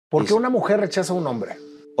¿Por qué una mujer rechaza a un hombre?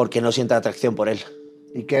 Porque no siente atracción por él.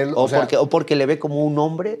 ¿Y que él, o porque le ve como un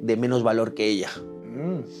hombre de menos valor que ella.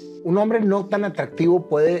 Un hombre no tan atractivo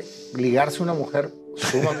puede ligarse a una mujer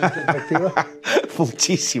sumamente atractiva.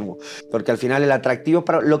 Muchísimo. Porque al final el atractivo,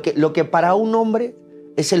 lo que para un hombre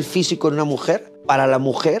es el físico en una mujer, para la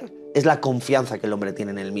mujer es la confianza que el hombre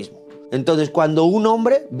tiene en él mismo. Entonces, cuando un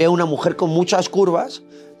hombre ve a una mujer con muchas curvas,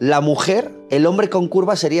 la mujer, el hombre con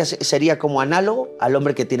curvas sería como análogo al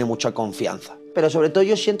hombre que tiene mucha confianza. Pero sobre todo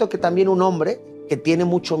yo siento que también un hombre que tiene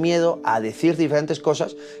mucho miedo a decir diferentes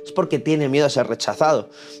cosas es porque tiene miedo a ser rechazado.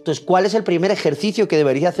 Entonces, ¿cuál es el primer ejercicio que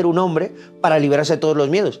debería hacer un hombre para librarse de todos los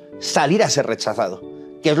miedos? Salir a ser rechazado,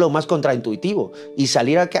 que es lo más contraintuitivo. Y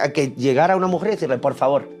salir a que llegara a una mujer y decirle, por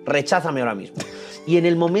favor, recházame ahora mismo. Y en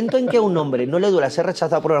el momento en que a un hombre no le duele ser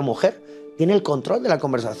rechazado por una mujer, tiene el control de la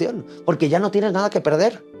conversación, porque ya no tienes nada que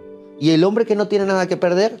perder. Y el hombre que no tiene nada que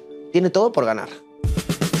perder, tiene todo por ganar.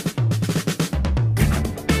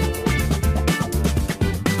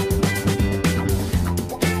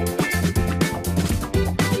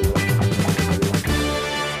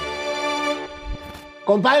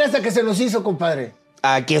 Compadre, hasta que se nos hizo, compadre.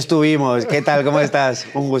 Aquí estuvimos. ¿Qué tal? ¿Cómo estás?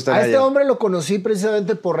 Un gusto. A este hombre lo conocí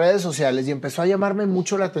precisamente por redes sociales y empezó a llamarme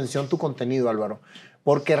mucho la atención tu contenido, Álvaro.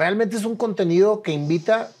 Porque realmente es un contenido que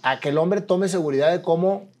invita a que el hombre tome seguridad de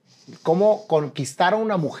cómo conquistar a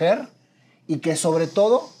una mujer y que sobre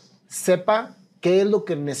todo sepa qué es lo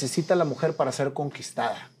que necesita la mujer para ser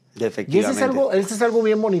conquistada. Efectivamente. Y ese es algo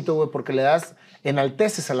bien bonito, güey, porque le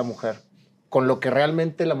enalteces a la mujer con lo que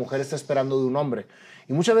realmente la mujer está esperando de un hombre.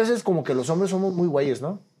 Y muchas veces como que los hombres somos muy güeyes,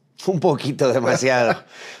 ¿no? Un poquito, demasiado.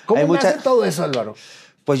 ¿Cómo nace todo eso, Álvaro?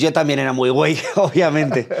 Pues yo también era muy güey,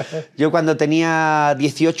 obviamente. Yo cuando tenía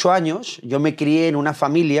 18 años, yo me crié en una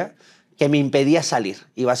familia que me impedía salir.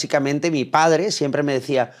 Y básicamente mi padre siempre me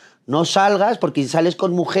decía, no salgas porque si sales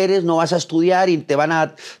con mujeres no vas a estudiar y te van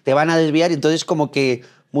a desviar. Y entonces como que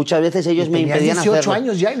muchas veces ellos me impedían hacerlo. 18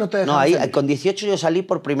 años ya y no te dejaban No, ahí, salir. con 18 yo salí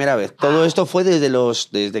por primera vez. Todo esto fue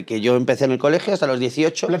desde que yo empecé en el colegio hasta los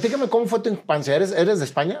 18. Platícame cómo fue tu infancia. ¿Eres de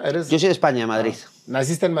España? Yo soy de España, Madrid.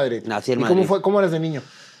 Naciste en Madrid. Nací en ¿Y Madrid. cómo eras de niño?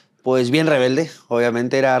 Pues bien rebelde,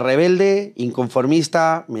 obviamente era rebelde,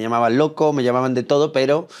 inconformista, me llamaban loco, me llamaban de todo,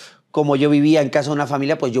 pero como yo vivía en casa de una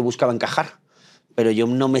familia, pues yo buscaba encajar, pero yo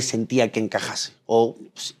no me sentía que encajase, o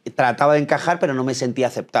pues, trataba de encajar, pero no me sentía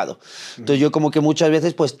aceptado. Entonces yo como que muchas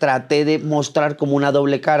veces pues traté de mostrar como una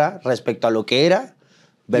doble cara respecto a lo que era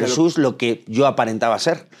versus lo que yo aparentaba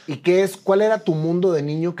ser. ¿Y cuál era tu mundo de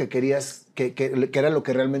niño que querías, que era lo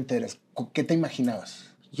que realmente eras? ¿Qué te imaginabas?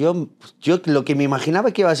 Yo lo que me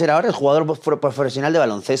imaginaba que iba a ser ahora es jugador profesional de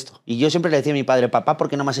baloncesto. Y yo siempre le decía a mi padre, papá, ¿por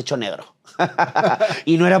qué no me has hecho negro?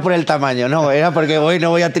 Y no era por el tamaño, no, era porque no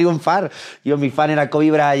voy a triunfar. Mi fan era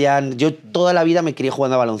Kobe Bryant. Yo toda la vida me crié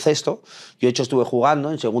jugando a baloncesto. Yo, de hecho, estuve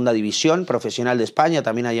jugando en segunda división profesional de España,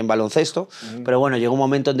 también ahí en baloncesto. Pero bueno, llegó un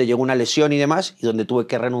momento donde llegó una lesión y demás, y donde tuve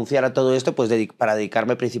que renunciar a todo esto pues, para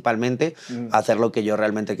dedicarme principalmente a hacer lo que yo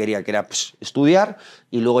realmente quería, que era pues, estudiar.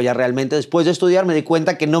 Y luego ya realmente, después de estudiar, me di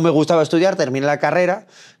cuenta que no me gustaba estudiar, terminé la carrera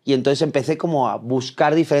y entonces empecé como a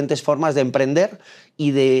buscar diferentes formas de emprender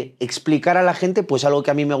y de explicar a la gente pues algo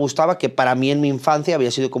que a mí me gustaba, que para mí en mi infancia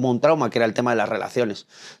había sido como un trauma, que era el tema de las relaciones.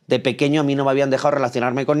 De pequeño a mí no me habían dejado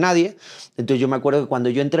relacionarme con nadie, entonces yo me acuerdo que cuando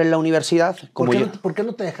yo entré en la universidad... ¿Por qué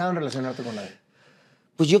no te dejaron relacionarte con nadie?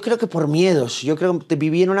 Pues yo creo que por miedos. Yo creo que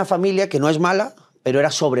viví en una familia que no es mala, pero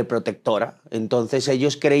era sobreprotectora. Entonces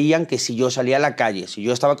ellos creían que si yo salía a la calle, si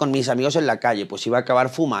yo estaba con mis amigos en la calle, pues iba a acabar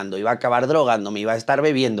fumando, iba a acabar drogándome, iba a estar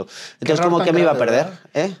bebiendo. Entonces como que me iba a perder.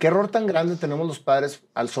 Qué error tan grande tenemos los padres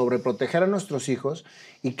al sobreproteger a nuestros hijos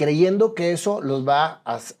y creyendo que eso los va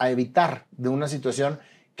a evitar de una situación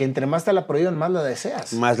que entre más te la prohíben, más la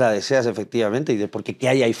deseas. Más la deseas, efectivamente. Porque ¿qué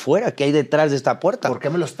hay ahí fuera? ¿Qué hay detrás de esta puerta? ¿Por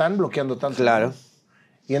qué me lo están bloqueando tanto? Claro.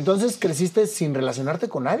 Y entonces creciste sin relacionarte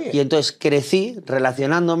con nadie. Y entonces crecí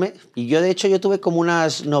relacionándome y yo de hecho yo tuve como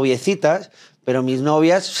unas noviecitas, pero mis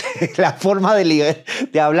novias, la forma de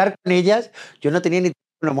hablar con ellas, yo no tenía ni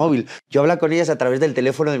teléfono móvil. Yo hablaba con ellas a través del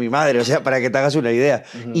teléfono de mi madre, o sea, para que te hagas una idea.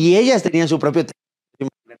 Y ellas tenían su propio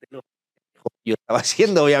teléfono. Yo estaba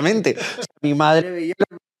haciendo, obviamente. O sea, mi madre veía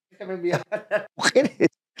lo que me enviaban las mujeres.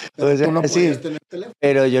 Pero tú no podías tener teléfono.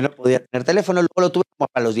 Pero yo no podía tener teléfono, luego lo tuve como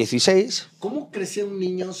a los 16. ¿Cómo crece un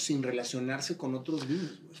niño sin relacionarse con otros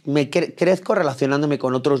niños? Crezco relacionándome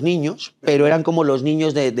con otros niños, pero eran como los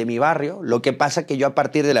niños de mi barrio. Lo que pasa que yo a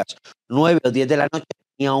partir de las 9 o 10 de la noche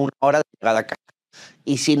tenía una hora de llegada a casa.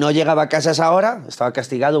 Y si no llegaba a casa a esa hora, estaba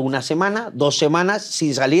castigado una semana, 2 semanas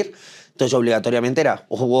sin salir. Entonces obligatoriamente era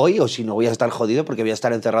o voy o si no voy a estar jodido porque voy a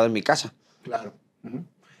estar encerrado en mi casa. Claro.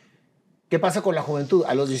 ¿Qué pasa con la juventud?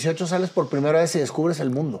 A los 18 sales por primera vez y descubres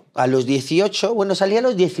el mundo. A los 18, bueno, salí a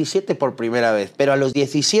los 17 por primera vez, pero a los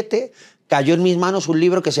 17 cayó en mis manos un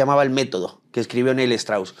libro que se llamaba El Método, que escribió Neil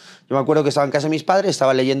Strauss. Yo me acuerdo que estaba en casa de mis padres,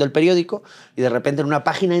 estaba leyendo el periódico y de repente en una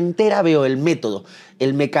página entera veo El Método,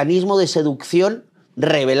 el mecanismo de seducción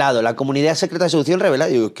revelado, la comunidad secreta de seducción revelada.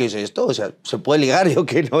 Y digo, ¿qué es esto? O sea, ¿se puede ligar? Yo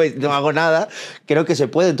que no hago nada, creo que se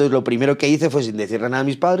puede. Entonces lo primero que hice fue, sin decirle nada a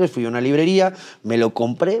mis padres, fui a una librería, me lo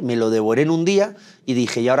compré, me lo devoré en un día y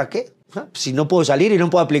dije, ¿y ahora qué? Si no puedo salir y no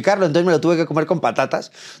puedo aplicarlo, entonces me lo tuve que comer con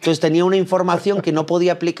patatas. Entonces tenía una información que no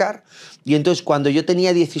podía aplicar y entonces cuando yo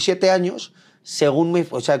tenía 17 años,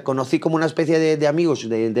 conocí como una especie de amigos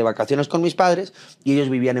de vacaciones con mis padres y ellos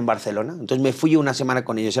vivían en Barcelona. Entonces me fui una semana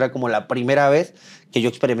con ellos. Era como la primera vez que yo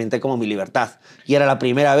experimenté como mi libertad. Y era la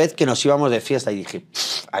primera vez que nos íbamos de fiesta y dije,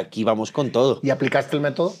 aquí vamos con todo. ¿Y aplicaste el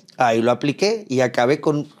método? Ahí lo apliqué y acabé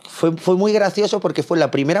con... Fue muy gracioso porque fue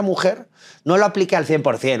la primera mujer, no lo apliqué al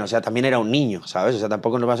 100%, o sea, también era un niño, ¿sabes? O sea,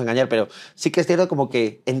 tampoco nos vas a engañar, pero sí que es cierto como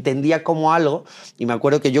que entendía como algo y me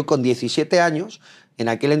acuerdo que yo con 17 años, en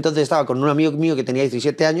aquel entonces estaba con un amigo mío que tenía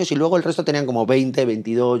 17 años y luego el resto tenían como 20,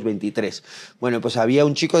 22, 23. Bueno, pues había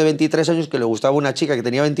un chico de 23 años que le gustaba una chica que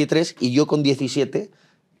tenía 23 y yo con 17,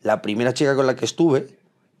 la primera chica con la que estuve,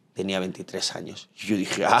 tenía 23 años. Y yo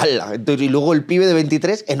dije, ¡hala! Entonces, y luego el pibe de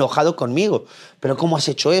 23 enojado conmigo. ¿Pero cómo has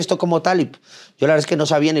hecho esto? ¿Cómo tal? Y yo la verdad es que no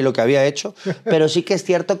sabía ni lo que había hecho, pero sí que es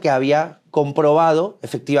cierto que había comprobado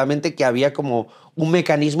efectivamente que había como un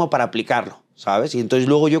mecanismo para aplicarlo, ¿sabes? Y entonces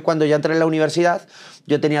luego yo cuando ya entré en la universidad,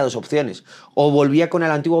 yo tenía dos opciones. O volvía con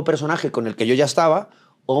el antiguo personaje con el que yo ya estaba,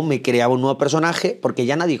 o me creaba un nuevo personaje porque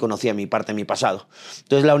ya nadie conocía mi parte, mi pasado.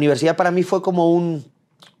 Entonces la universidad para mí fue como un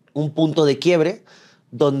punto de quiebre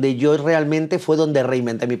donde yo realmente fue donde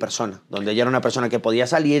reinventé mi persona, donde yo era una persona que podía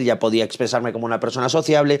salir, ya podía expresarme como una persona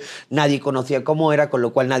sociable, nadie conocía cómo era, con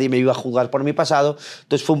lo cual nadie me iba a juzgar por mi pasado.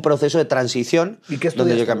 Entonces fue un proceso de transición. ¿Y qué estudiaste?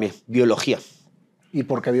 Donde yo cambié. Biología. ¿Y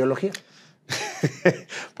por qué biología?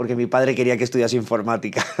 Porque mi padre quería que estudiase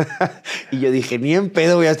informática. Y yo dije, ni en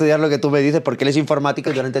pedo voy a estudiar lo que tú me dices, porque él es informático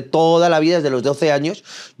y durante toda la vida, desde los 12 años,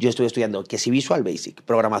 yo estuve estudiando que si Visual Basic,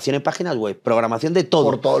 programación en páginas web, programación de todo.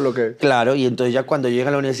 Por todo lo que... Claro, y entonces ya cuando llegué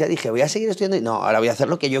a la universidad dije, voy a seguir estudiando. No, ahora voy a hacer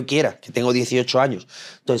lo que yo quiera, que tengo 18 años.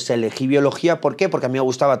 Entonces elegí biología, ¿por qué? Porque a mí me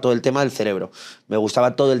gustaba todo el tema del cerebro, me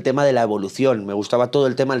gustaba todo el tema de la evolución, me gustaba todo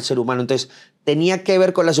el tema del ser humano. Entonces tenía que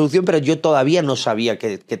ver con la seducción, pero yo todavía no sabía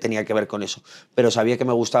que tenía que ver con eso. Pero sabía que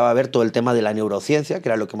me gustaba ver todo el tema de la neurociencia, que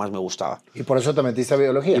era lo que más me gustaba. ¿Y por eso te metiste a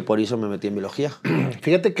biología? Y por eso me metí en biología.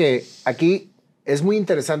 Fíjate que aquí es muy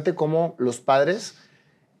interesante cómo los padres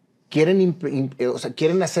quieren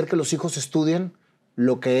hacer que los hijos estudien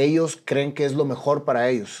lo que ellos creen que es lo mejor para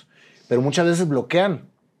ellos, pero muchas veces bloquean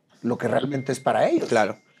lo que realmente es para ellos.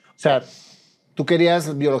 Claro. O sea, tú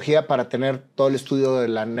querías biología para tener todo el estudio de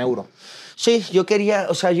la neuro. Sí, yo quería,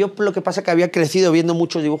 o sea, yo lo que pasa es que había crecido viendo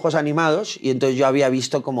muchos dibujos animados y entonces yo había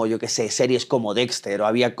visto como, yo qué sé, series como Dexter o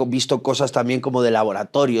había visto cosas también como de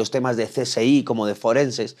laboratorios, temas de CSI, como de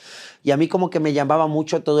forenses. Y a mí como que me llamaba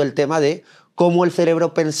mucho todo el tema de cómo el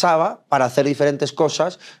cerebro pensaba para hacer diferentes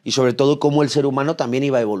cosas y sobre todo cómo el ser humano también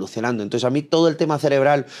iba evolucionando. Entonces a mí todo el tema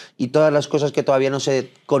cerebral y todas las cosas que todavía no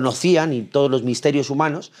se conocían y todos los misterios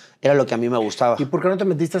humanos era lo que a mí me gustaba. ¿Y por qué no te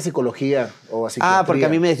metiste a psicología o a psiquiatría? Porque a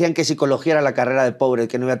mí me decían que psicología era la carrera de pobre,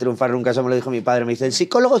 que no iba a triunfar nunca. Eso me lo dijo mi padre. Me dice,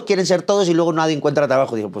 psicólogos quieren ser todos y luego nadie encuentra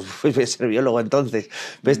trabajo. Digo, pues voy a ser biólogo entonces.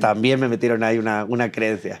 ¿Ves? También me metieron ahí una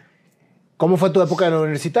creencia. ¿Cómo fue tu época en el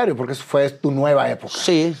universitario? Porque fue tu nueva época.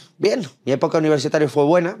 Sí, bien. Mi época universitaria fue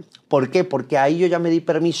buena. ¿Por qué? Porque ahí yo ya me di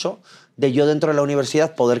permiso de yo dentro de la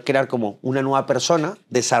universidad poder crear como una nueva persona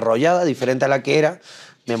desarrollada, diferente a la que era.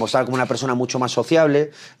 Me mostraba como una persona mucho más sociable,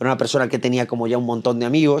 era una persona que tenía como ya un montón de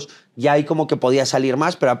amigos, ya ahí como que podía salir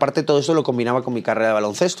más, pero aparte todo eso lo combinaba con mi carrera de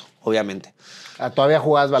baloncesto, obviamente. ¿Todavía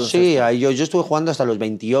jugabas baloncesto? Sí, ahí yo estuve jugando hasta los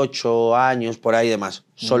 28 años, por ahí y demás.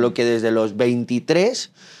 Solo que desde los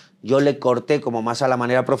 23 yo le corté como más a la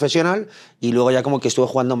manera profesional y luego ya como que estuve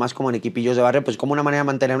jugando más como en equipillos de barrio, pues como una manera de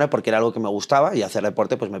mantenerme porque era algo que me gustaba y hacer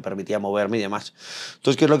deporte pues me permitía moverme y demás.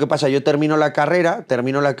 Entonces, ¿qué es lo que pasa? Yo termino la carrera,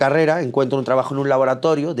 encuentro un trabajo en un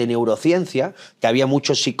laboratorio de neurociencia, que había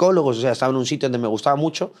muchos psicólogos, o sea, estaba en un sitio donde me gustaba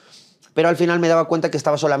mucho, pero al final me daba cuenta que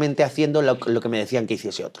estaba solamente haciendo lo que me decían que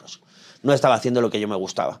hiciese otros. no estaba haciendo lo que yo me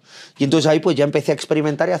gustaba. Y entonces ahí pues ya empecé a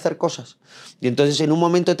experimentar y a hacer cosas. Y entonces en un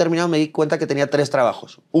momento determinado me di cuenta que tenía 3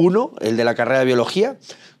 trabajos. 1, el de la carrera de biología.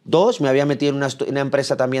 2, me había metido en una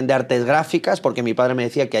empresa también de artes gráficas porque mi padre me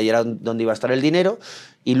decía que ahí era donde iba a estar el dinero.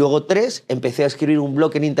 Y luego 3, empecé a escribir un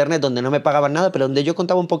blog en internet donde no me pagaban nada, pero donde yo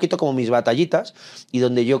contaba un poquito como mis batallitas y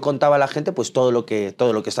donde yo contaba a la gente pues todo lo que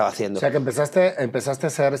estaba haciendo. O sea, que empezaste a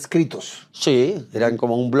hacer escritos. Sí, eran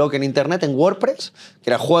como un blog en internet, en WordPress, que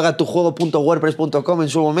era juegatujuego.wordpress.com en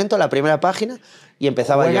su momento, la primera página, y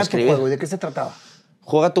empezaba yo a escribir. Juega tu juego. ¿Y de qué se trataba?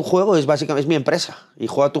 Juega tu juego es mi empresa. Y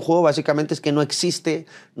Juega tu juego básicamente es que no existen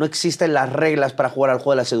las reglas para jugar al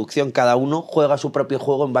juego de la seducción. Cada uno juega su propio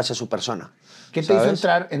juego en base a su persona. ¿Qué te hizo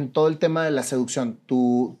entrar en todo el tema de la seducción?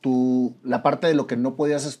 ¿La parte de lo que no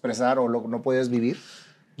podías expresar o lo que no podías vivir?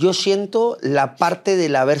 Yo siento la parte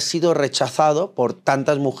del haber sido rechazado por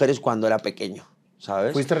tantas mujeres cuando era pequeño,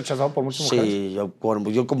 ¿sabes? ¿Fuiste rechazado por muchas mujeres? Sí,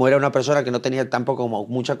 yo como era una persona que no tenía tampoco como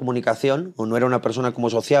mucha comunicación o no era una persona como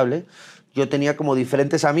sociable, yo tenía como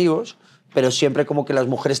diferentes amigos, pero siempre como que las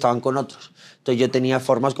mujeres estaban con otros. Entonces yo tenía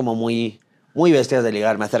formas como muy bestias de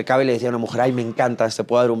ligar. Me acercaba y le decía a una mujer, ay, me encantas, te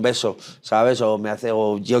puedo dar un beso, ¿sabes?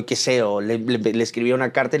 O yo qué sé, o le escribía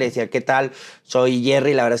una carta y le decía, ¿qué tal? Soy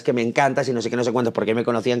Jerry, la verdad es que me encantas y no sé qué, no sé cuántos, porque me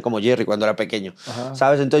conocían como Jerry cuando era pequeño,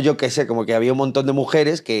 ¿sabes? Entonces yo qué sé, como que había un montón de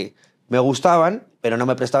mujeres que me gustaban, pero no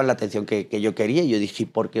me prestaban la atención que yo quería. Y yo dije,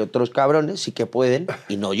 ¿por qué otros cabrones sí que pueden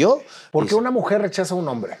y no yo? ¿Por qué una mujer rechaza a un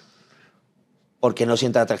hombre? Porque no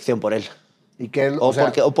siente atracción por él. ¿Y que él, o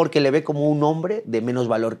porque le ve como un hombre de menos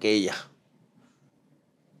valor que ella.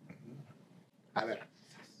 A ver,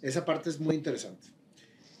 esa parte es muy interesante.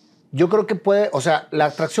 Yo creo que la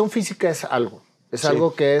atracción física es algo. Es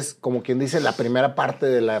algo que es, como quien dice, la primera parte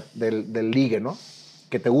del ligue, ¿no?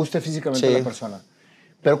 Que te guste físicamente la persona.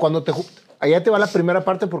 Pero cuando allá te va la primera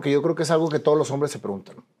parte porque yo creo que es algo que todos los hombres se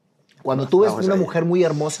preguntan. Cuando tú ves una mujer muy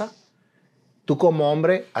hermosa, tú como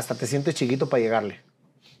hombre hasta te sientes chiquito para llegarle.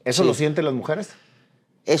 ¿Eso lo sienten las mujeres?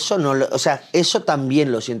 Eso no, eso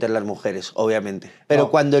también lo sienten las mujeres, obviamente.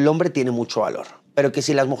 Pero cuando el hombre tiene mucho valor. Pero que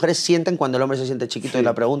si las mujeres sienten cuando el hombre se siente chiquito, es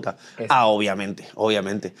la pregunta.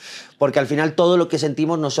 Obviamente. Porque al final todo lo que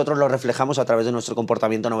sentimos nosotros lo reflejamos a través de nuestro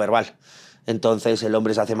comportamiento no verbal. Entonces el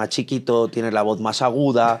hombre se hace más chiquito, tiene la voz más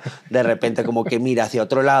aguda, de repente como que mira hacia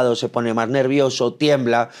otro lado, se pone más nervioso,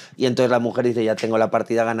 tiembla, y entonces la mujer dice, ya tengo la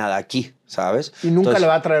partida ganada aquí, ¿sabes? Y nunca le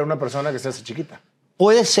va a atraer una persona que se hace chiquita.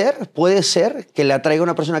 Puede ser que le atraiga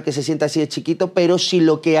una persona que se sienta así de chiquito, pero si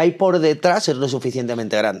lo que hay por detrás es lo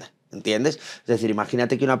suficientemente grande, ¿entiendes? Es decir,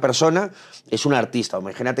 imagínate que una persona es un artista, o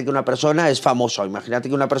imagínate que una persona es famosa, o imagínate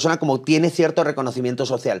que una persona como tiene cierto reconocimiento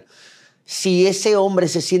social. Si ese hombre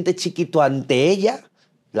se siente chiquito ante ella,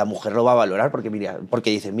 la mujer lo va a valorar porque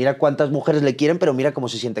dice, mira cuántas mujeres le quieren, pero mira cómo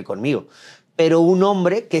se siente conmigo. Pero un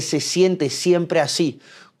hombre que se siente siempre así,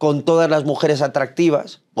 con todas las mujeres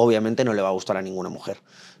atractivas, obviamente no le va a gustar a ninguna mujer.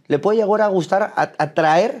 Le puede llegar a gustar,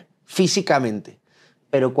 atraer físicamente,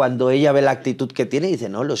 pero cuando ella ve la actitud que tiene, dice,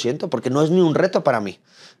 no, lo siento, porque no es ni un reto para mí.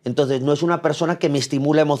 Entonces, no es una persona que me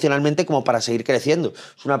estimula emocionalmente como para seguir creciendo.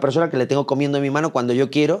 Es una persona que le tengo comiendo en mi mano cuando yo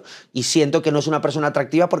quiero y siento que no es una persona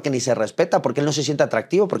atractiva porque ni se respeta, porque él no se siente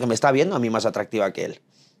atractivo, porque me está viendo a mí más atractiva que él.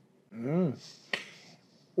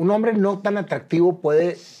 Un hombre no tan atractivo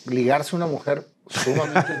puede ligarse a una mujer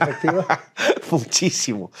sumamente atractiva.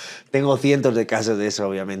 Muchísimo. Tengo cientos de casos de eso,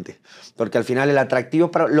 obviamente. Porque al final el atractivo,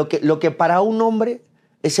 lo que para un hombre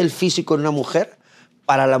es el físico en una mujer,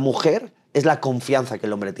 para la mujer es la confianza que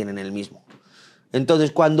el hombre tiene en él mismo.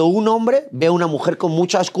 Entonces, cuando un hombre ve a una mujer con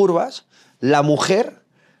muchas curvas,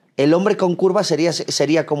 el hombre con curvas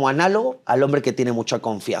sería como análogo al hombre que tiene mucha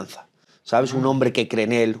confianza. ¿Sabes? Un hombre que cree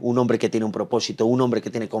en él, un hombre que tiene un propósito, un hombre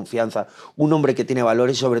que tiene confianza, un hombre que tiene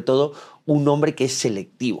valores y sobre todo un hombre que es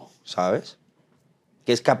selectivo, ¿sabes?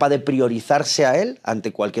 Que es capaz de priorizarse a él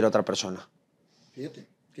ante cualquier otra persona. Fíjate,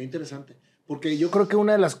 qué interesante. Porque yo creo que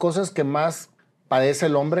una de las cosas que más padece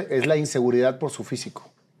el hombre es la inseguridad por su físico.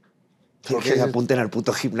 Que se apunten al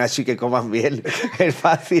puto gimnasio y que coman bien. Es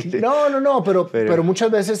fácil. No, pero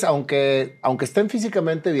muchas veces, aunque estén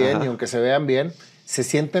físicamente bien y aunque se vean bien, se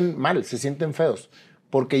sienten mal, se sienten feos.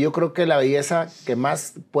 Porque yo creo que la belleza que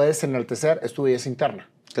más puedes enaltecer es tu belleza interna.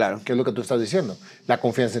 Claro. Que es lo que tú estás diciendo. La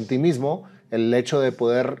confianza en ti mismo, el hecho de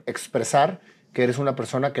poder expresar que eres una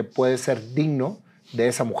persona que puede ser digno de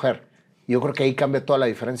esa mujer. Yo creo que ahí cambia toda la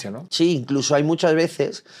diferencia, ¿no? Sí, incluso hay muchas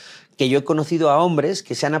veces que yo he conocido a hombres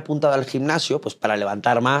que se han apuntado al gimnasio pues para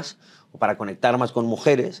levantar más o para conectar más con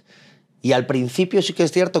mujeres Y al principio sí que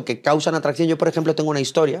es cierto que causan atracción. Yo, por ejemplo, tengo una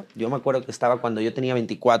historia. Yo me acuerdo que estaba cuando yo tenía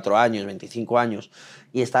 24 años, 25 años,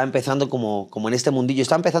 y estaba empezando como en este mundillo.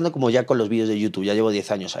 Estaba empezando como ya con los vídeos de YouTube. Ya llevo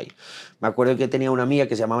 10 años ahí. Me acuerdo que tenía una amiga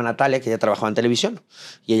que se llamaba Natalia, que ella trabajaba en televisión.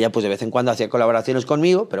 Y ella, pues de vez en cuando hacía colaboraciones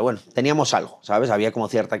conmigo, pero bueno, teníamos algo, ¿sabes? Había como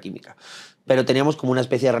cierta química. Pero teníamos como una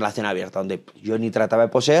especie de relación abierta, donde yo ni trataba de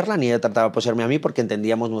poseerla, ni ella trataba de poseerme a mí, porque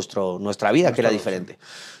entendíamos nuestra vida, que era diferente.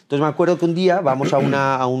 Entonces me acuerdo que un día vamos a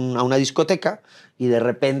una discoteca y de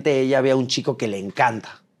repente ella ve a un chico que le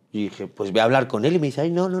encanta. Y dije, pues voy a hablar con él. Y me dice,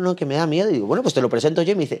 ay, no, que me da miedo. Y digo, bueno, pues te lo presento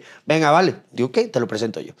yo. Y me dice, venga, vale. Digo, ¿qué? Te lo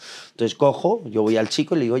presento yo. Entonces cojo, yo voy al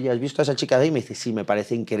chico y le digo, oye, ¿has visto a esa chica de ahí? Y me dice, sí, me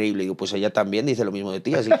parece increíble. Y digo, pues ella también dice lo mismo de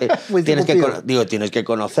ti, así que tienes que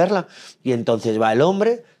conocerla. Y entonces va el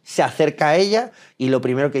hombre, se acerca a ella y lo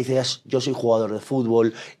primero que dice es, yo soy jugador de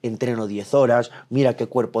fútbol, entreno 10 horas, mira qué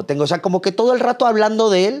cuerpo tengo. O sea, como que todo el rato hablando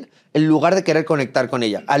de él en lugar de querer conectar con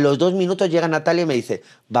ella. A los 2 minutos llega Natalia y me dice,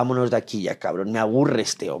 vámonos de aquí ya, cabrón, me aburre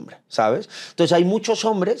este hombre, ¿sabes? Entonces hay muchos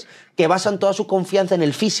hombres que basan toda su confianza en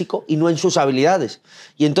el físico y no en sus habilidades.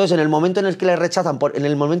 Y entonces en el momento en el que le rechazan, en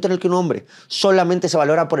el momento en el que un hombre solamente se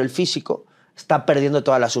valora por el físico, está perdiendo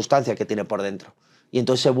toda la sustancia que tiene por dentro. Y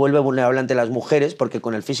entonces se vuelve vulnerable ante las mujeres, porque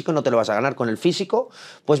con el físico no te lo vas a ganar. Con el físico,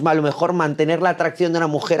 pues a lo mejor mantener la atracción de una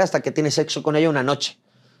mujer hasta que tienes sexo con ella una noche.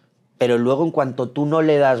 Pero luego, en cuanto tú no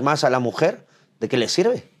le das más a la mujer, ¿de qué le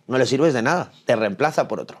sirve? No le sirves de nada, te reemplaza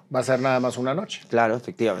por otro. Va a ser nada más una noche. Claro,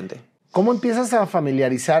 efectivamente. ¿Cómo empiezas a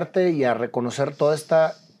familiarizarte y a reconocer toda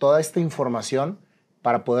esta información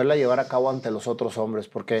para poderla llevar a cabo ante los otros hombres?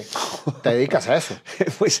 Porque te dedicas a eso.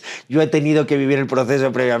 Pues yo he tenido que vivir el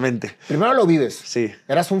proceso previamente. Primero lo vives. Sí.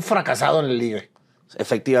 Eras un fracasado en el ligue.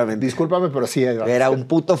 Efectivamente. Discúlpame, pero sí. Era un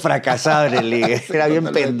puto fracasado en el ligue. Era bien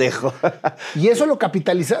pendejo. Y eso lo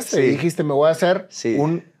capitalizaste. Sí. Y dijiste, me voy a hacer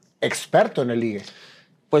un experto en el ligue.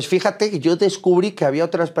 Pues fíjate que yo descubrí que había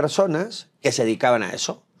otras personas que se dedicaban a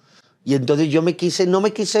eso. Y entonces yo no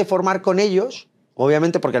me quise formar con ellos,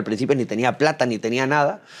 obviamente porque al principio ni tenía plata ni tenía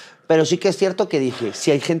nada, pero sí que es cierto que dije,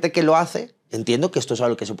 si hay gente que lo hace, entiendo que esto es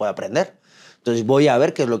algo que se puede aprender. Entonces voy a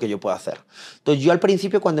ver qué es lo que yo puedo hacer. Entonces yo al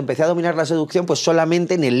principio, cuando empecé a dominar la seducción, pues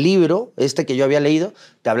solamente en el libro que yo había leído,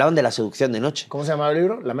 te hablaban de la seducción de noche. ¿Cómo se llamaba el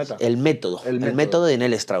libro? La meta. El método. El método de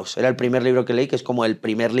Neil Strauss. Era el primer libro que leí, que es como el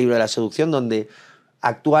primer libro de la seducción, donde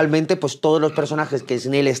actualmente pues todos los personajes que es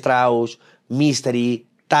Neil Strauss, Mystery,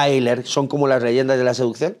 Tyler, son como las leyendas de la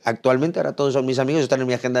seducción. Actualmente ahora todos son mis amigos, están en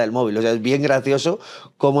mi agenda del móvil. O sea, es bien gracioso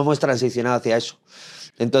cómo hemos transicionado hacia eso.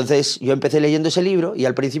 Entonces yo empecé leyendo ese libro y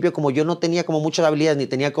al principio, como yo no tenía como muchas habilidades ni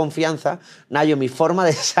tenía confianza, Nayo, mi forma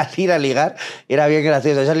de salir a ligar era bien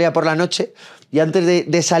graciosa. Yo salía por la noche y antes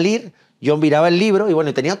de salir yo miraba el libro y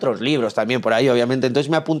bueno, tenía otros libros también por ahí, obviamente.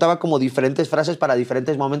 Entonces me apuntaba como diferentes frases para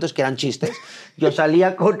diferentes momentos que eran chistes. Yo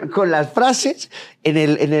salía con las frases en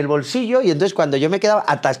el bolsillo y entonces cuando yo me quedaba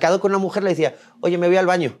atascado con una mujer le decía, oye, me voy al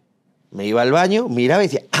baño. Me iba al baño, miraba y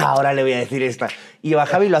decía, ahora le voy a decir esta. Y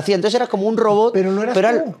bajaba y lo hacía. Entonces era como un robot. Pero no eras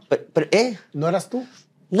tú. ¿No eras tú?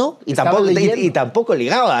 No, y tampoco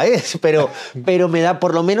ligaba, ¿eh? Pero me da,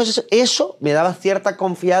 por lo menos eso me daba cierta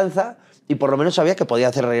confianza y por lo menos sabía que podía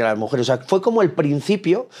hacer reír a las mujeres. O sea, fue como el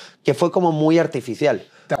principio que fue como muy artificial.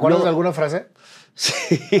 ¿Te acuerdas de alguna frase?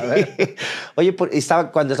 Sí. Oye,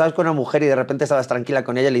 cuando estabas con una mujer y de repente estabas tranquila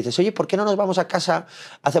con ella, le dices, oye, ¿por qué no nos vamos a casa,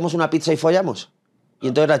 hacemos una pizza y follamos? Y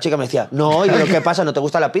entonces la chica me decía, no, ¿y lo que pasa? ¿No te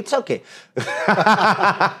gusta la pizza o qué?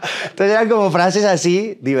 Entonces eran como frases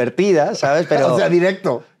así, divertidas, ¿sabes? Pero, o sea,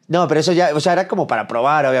 directo. No, pero eso ya, o sea, era como para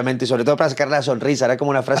probar, obviamente, y sobre todo para sacarle la sonrisa, era como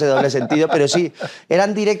una frase de doble sentido, pero sí,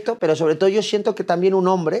 eran directo, pero sobre todo yo siento que también un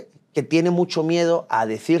hombre que tiene mucho miedo a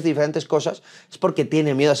decir diferentes cosas es porque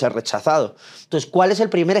tiene miedo a ser rechazado. Entonces, ¿cuál es el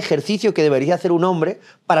primer ejercicio que debería hacer un hombre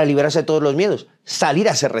para liberarse de todos los miedos? Salir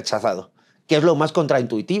a ser rechazado, que es lo más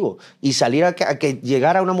contraintuitivo, y salir a que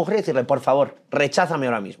llegar a una mujer y decirle, por favor, recházame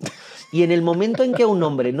ahora mismo. Y en el momento en que a un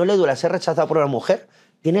hombre no le duele ser rechazado por una mujer,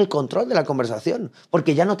 tiene el control de la conversación,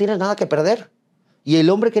 porque ya no tienes nada que perder. Y el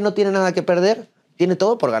hombre que no tiene nada que perder, tiene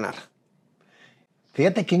todo por ganar.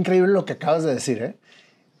 Fíjate qué increíble lo que acabas de decir, ¿eh?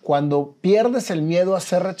 Cuando pierdes el miedo a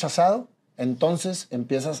ser rechazado, entonces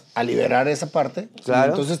empiezas a liberar esa parte, claro. Y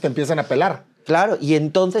entonces te empiezan a pelar. Claro, y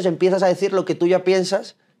entonces empiezas a decir lo que tú ya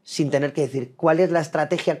piensas sin tener que decir cuál es la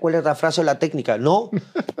estrategia, cuál es la frase o la técnica. No,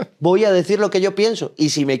 voy a decir lo que yo pienso. Y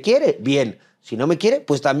si me quiere, bien. Si no me quiere,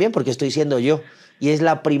 pues también, porque estoy siendo yo. Y es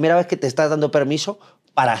la primera vez que te estás dando permiso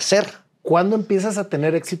para ser. ¿Cuándo empiezas a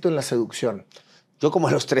tener éxito en la seducción? Yo como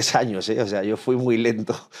a los 3 años, ¿eh? O sea, yo fui muy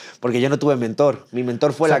lento, porque yo no tuve mentor. Mi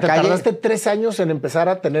mentor fue la calle. ¿Tardaste 3 años en empezar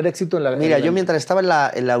a tener éxito en la... Mira, yo mientras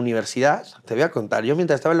estaba en la universidad, te voy a contar, yo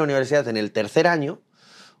mientras estaba en la universidad, en el tercer año,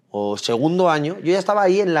 o segundo año, yo ya estaba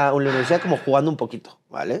ahí en la universidad como jugando un poquito,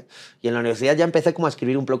 ¿vale? Y en la universidad ya empecé como a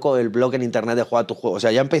escribir un poco el blog en internet de Juega tu Juego. O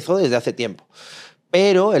sea, ya empezó desde hace tiempo.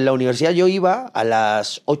 Pero en la universidad yo iba a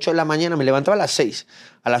las 8 de la mañana, me levantaba a las 6.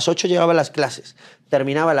 A las 8 llegaba a las clases.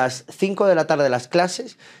 Terminaba a las 5 de la tarde las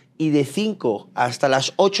clases y de 5 hasta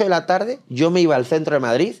las 8 de la tarde yo me iba al centro de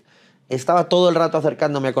Madrid. Estaba todo el rato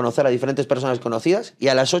acercándome a conocer a diferentes personas conocidas y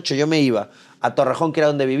a las 8 yo me iba a Torrejón, que era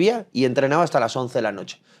donde vivía, y entrenaba hasta las 11 de la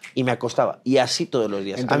noche. Y me acostaba. Y así todos los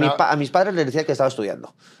días. A mis padres les decía que estaba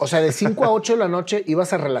estudiando. O sea, de 5 a 8 de la noche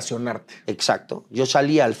ibas a relacionarte. Exacto. Yo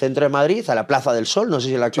salía al centro de Madrid, a la Plaza del Sol, no sé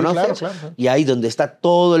si la conoces, claro. y ahí donde está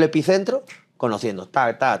todo el epicentro, conociendo.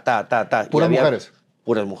 Puras mujeres.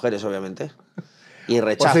 Puras mujeres, obviamente. Y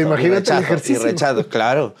rechazo. O sea, imagínate el ejercicio. Y rechazo,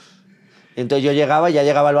 claro. Entonces yo llegaba, ya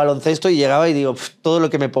llegaba al baloncesto y llegaba y digo, todo lo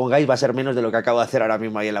que me pongáis va a ser menos de lo que acabo de hacer ahora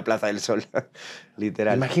mismo ahí en la Plaza del Sol.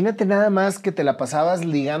 Literal. Imagínate nada más que te la pasabas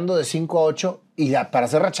ligando de 5 a 8 y ya para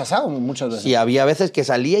ser rechazado muchas veces. Y había veces que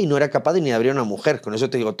salía y no era capaz de ni abrir una mujer. Con eso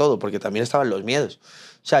te digo todo, porque también estaban los miedos.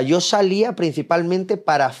 O sea, yo salía principalmente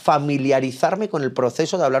para familiarizarme con el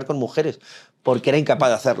proceso de hablar con mujeres, porque era incapaz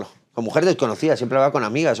de hacerlo. Con mujeres desconocidas, siempre hablaba con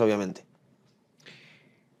amigas, obviamente.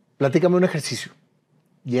 Platícame un ejercicio.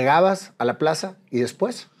 Llegabas a la plaza y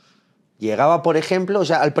después. Llegaba, por ejemplo, o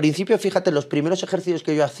sea, al principio, fíjate, los primeros ejercicios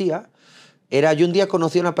que yo hacía era, yo un día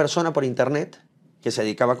conocí a una persona por internet que se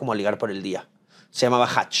dedicaba como a ligar por el día. Se llamaba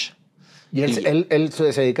Hatch. Y él se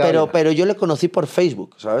dedicaba a ligar. Pero yo le conocí por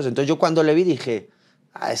Facebook, ¿sabes? Entonces yo cuando le vi dije,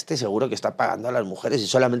 este seguro que está pagando a las mujeres y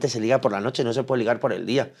solamente se liga por la noche, no se puede ligar por el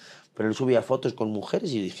día. Pero él subía fotos con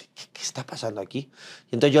mujeres y dije, ¿qué está pasando aquí?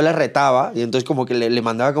 Y entonces yo le retaba y entonces como que le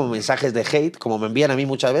mandaba como mensajes de hate, como me envían a mí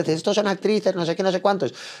muchas veces, estos son actrices, no sé qué, no sé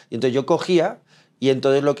cuántos. Y entonces yo cogía y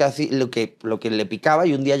entonces lo que le picaba,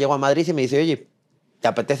 y un día llego a Madrid y me dice, oye, ¿te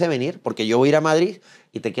apetece venir? Porque yo voy a ir a Madrid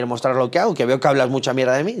y te quiero mostrar lo que hago, que veo que hablas mucha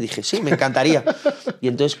mierda de mí. Y dije, sí, me encantaría. Y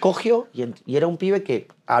entonces cogió y era un pibe que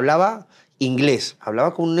hablaba inglés,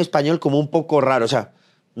 hablaba con un español como un poco raro, o sea,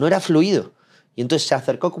 no era fluido. Y entonces se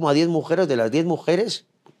acercó como a 10 mujeres, de las 10 mujeres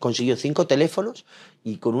consiguió 5 teléfonos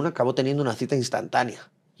y con una acabó teniendo una cita instantánea.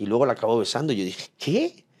 Y luego la acabó besando y yo dije,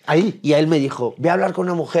 ¿qué? Ahí. Y a él me dijo, ve a hablar con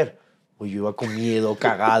una mujer. Uy, yo iba con miedo,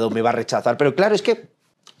 cagado, me va a rechazar. Pero claro, es que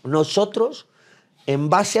nosotros, en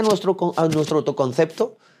base a nuestro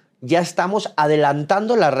autoconcepto, ya estamos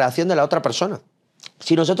adelantando la reacción de la otra persona.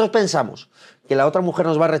 Si nosotros pensamos que la otra mujer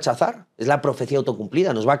nos va a rechazar, es la profecía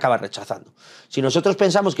autocumplida, nos va a acabar rechazando. Si nosotros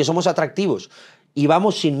pensamos que somos atractivos y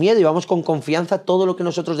vamos sin miedo y vamos con confianza, todo lo que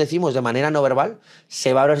nosotros decimos de manera no verbal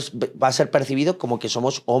va a ser percibido como que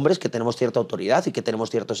somos hombres que tenemos cierta autoridad y que tenemos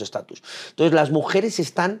ciertos estatus. Entonces las mujeres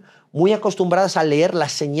están muy acostumbradas a leer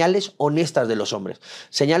las señales honestas de los hombres.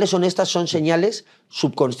 Señales honestas son señales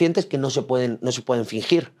subconscientes que no se pueden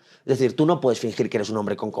fingir. Es decir, tú no puedes fingir que eres un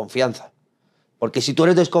hombre con confianza. Porque si tú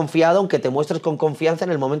eres desconfiado, aunque te muestres con confianza, en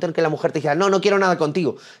el momento en que la mujer te diga, no, no quiero nada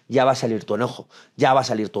contigo, ya va a salir tu enojo, ya va a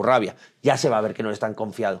salir tu rabia, ya se va a ver que no eres tan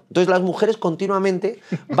confiado. Entonces las mujeres continuamente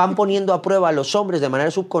van poniendo a prueba a los hombres de manera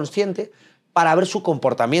subconsciente para ver su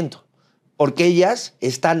comportamiento. Porque ellas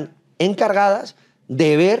están encargadas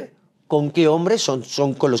de ver con qué hombres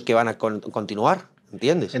son con los que van a continuar,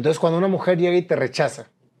 ¿entiendes? Entonces cuando una mujer llega y te rechaza,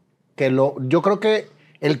 yo creo que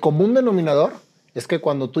el común denominador es que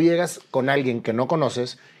cuando tú llegas con alguien que no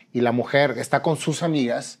conoces y la mujer está con sus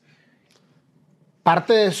amigas,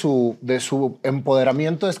 parte de su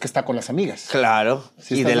empoderamiento es que está con las amigas. Claro.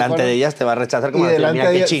 ¿Sí y delante de ellas te va a rechazar como decir,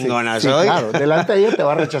 mira qué chingona soy. Sí, claro, delante de ella te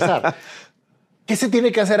va a rechazar. ¿Qué se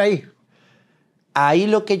tiene que hacer ahí? Ahí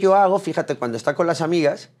lo que yo hago, fíjate, cuando está con las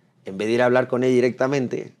amigas, en vez de ir a hablar con ella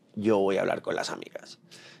directamente, yo voy a hablar con las amigas.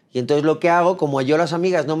 Y entonces lo que hago, como yo las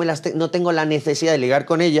amigas no tengo la necesidad de ligar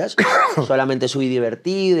con ellas, solamente soy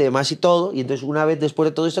divertido y demás y todo, y entonces una vez después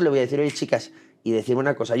de todo esto le voy a decir, oye, chicas, y decirme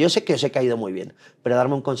una cosa, yo sé que os he caído muy bien, pero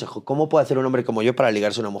darme un consejo, ¿cómo puede hacer un hombre como yo para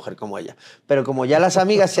ligarse a una mujer como ella? Pero como ya las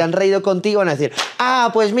amigas se han reído contigo, van a decir,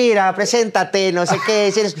 pues mira, preséntate, no sé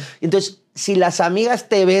qué. Entonces, si las amigas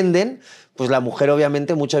te venden, pues la mujer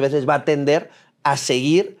obviamente muchas veces va a tender a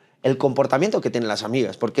seguir el comportamiento que tienen las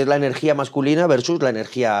amigas, porque es la energía masculina versus la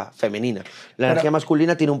energía femenina. La energía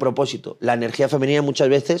masculina tiene un propósito, la energía femenina muchas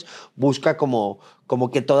veces busca como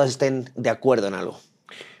que todas estén de acuerdo en algo.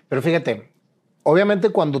 Pero fíjate, obviamente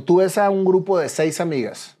cuando tú ves a un grupo de 6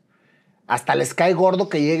 amigas, hasta les cae gordo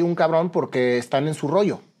que llegue un cabrón porque están en su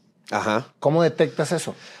rollo. Ajá. ¿Cómo detectas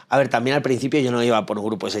eso? A ver, también al principio yo no iba por un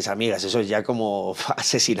grupo de 6 amigas, eso es ya como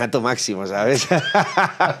asesinato máximo, ¿sabes?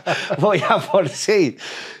 Voy a por 6.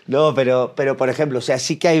 No, pero por ejemplo, o sea,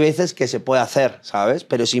 sí que hay veces que se puede hacer, ¿sabes?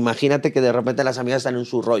 Pero si imagínate que de repente las amigas están en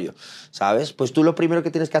su rollo, ¿sabes? Pues tú lo primero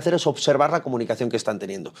que tienes que hacer es observar la comunicación que están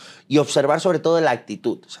teniendo y observar sobre todo la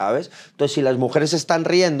actitud, ¿sabes? Entonces, si las mujeres están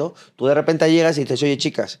riendo, tú de repente llegas y dices, oye,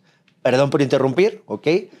 chicas, perdón por interrumpir, ¿ok?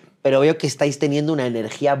 Pero veo que estáis teniendo una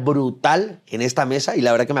energía brutal en esta mesa y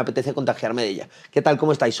la verdad que me apetece contagiarme de ella. ¿Qué tal?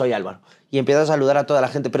 ¿Cómo estáis? Soy Álvaro. Y empiezas a saludar a toda la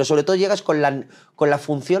gente, pero sobre todo llegas con la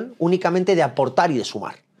función únicamente de aportar y de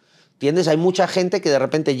sumar. ¿Entiendes? Hay mucha gente que de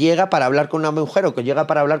repente llega para hablar con una mujer o que llega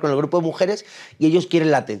para hablar con el grupo de mujeres y ellos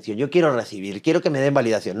quieren la atención. Yo quiero recibir, quiero que me den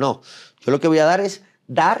validación. No, yo lo que voy a dar es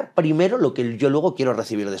dar primero lo que yo luego quiero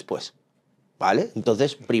recibir después. ¿Vale?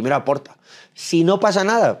 Entonces, primero aporta. Si no pasa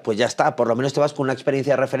nada, pues ya está. Por lo menos te vas con una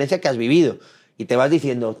experiencia de referencia que has vivido. Y te vas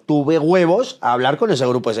diciendo, tuve huevos a hablar con ese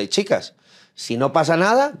grupo de 6 chicas. Si no pasa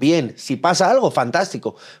nada, bien. Si pasa algo,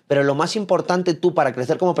 fantástico. Pero lo más importante tú para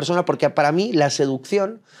crecer como persona, porque para mí la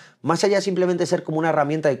seducción, más allá de simplemente ser como una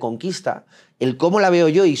herramienta de conquista, el cómo la veo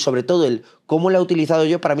yo y sobre todo el cómo la he utilizado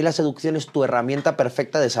yo, para mí la seducción es tu herramienta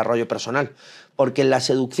perfecta de desarrollo personal. Porque en la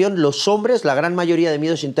seducción los hombres, la gran mayoría de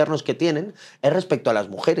miedos internos que tienen es respecto a las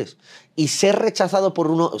mujeres. Y ser rechazado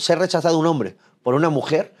un hombre por una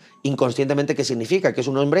mujer, inconscientemente, ¿qué significa? Que es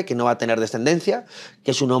un hombre que no va a tener descendencia,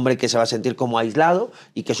 que es un hombre que se va a sentir como aislado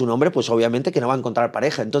y que es un hombre, pues obviamente, que no va a encontrar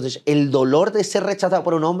pareja. Entonces, el dolor de ser rechazado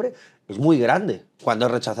por un hombre es muy grande cuando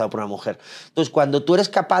es rechazado por una mujer. Entonces, cuando tú eres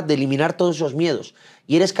capaz de eliminar todos esos miedos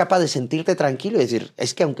y eres capaz de sentirte tranquilo y decir,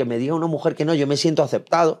 es que aunque me diga una mujer que no, yo me siento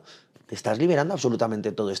aceptado, te estás liberando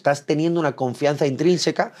absolutamente todo. Estás teniendo una confianza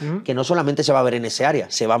intrínseca que no solamente se va a ver en ese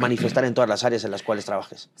área, se va a manifestar en todas las áreas en las cuales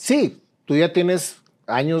trabajes. Sí, tú ya tienes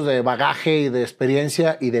años de bagaje y de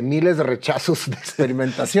experiencia y de miles de rechazos de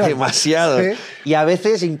experimentación. Demasiado. ¿Sí? Y a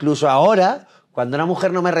veces, incluso ahora, cuando una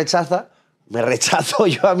mujer no me rechaza, me rechazo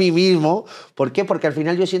yo a mí mismo. ¿Por qué? Porque al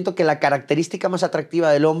final yo siento que la característica más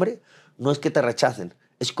atractiva del hombre no es que te rechacen,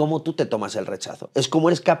 es cómo tú te tomas el rechazo, es cómo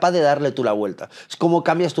eres capaz de darle tú la vuelta, es cómo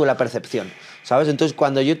cambias tú la percepción, ¿sabes? Entonces,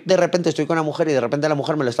 cuando yo de repente estoy con una mujer y de repente la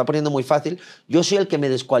mujer me lo está poniendo muy fácil, yo soy el que me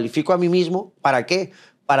descualifico a mí mismo. ¿Para qué?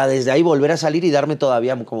 Para desde ahí volver a salir y darme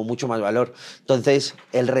todavía como mucho más valor. Entonces,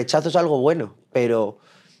 el rechazo es algo bueno, pero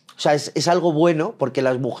o sea, es algo bueno porque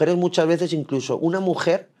las mujeres muchas veces, incluso una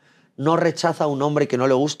mujer no rechaza a un hombre que no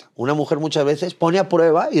le gusta. Una mujer muchas veces pone a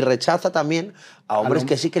prueba y rechaza también a hombres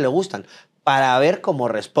que sí que le gustan para ver cómo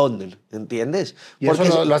responden, ¿entiendes? Y porque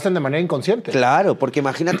eso lo hacen de manera inconsciente. Claro, porque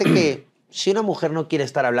imagínate que si una mujer no quiere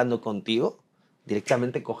estar hablando contigo,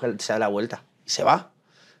 directamente se da la vuelta y se va.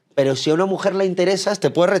 Pero si a una mujer le interesas, te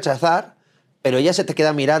puede rechazar, pero ella se te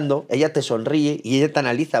queda mirando, ella te sonríe y ella te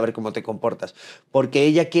analiza a ver cómo te comportas. Porque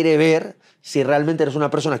ella quiere ver si realmente eres una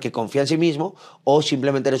persona que confía en sí mismo o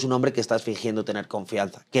simplemente eres un hombre que estás fingiendo tener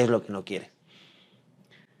confianza, que es lo que no quiere.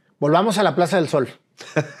 Volvamos a la Plaza del Sol.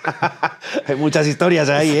 Hay muchas historias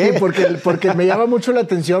ahí, ¿eh? Sí, porque me llama mucho la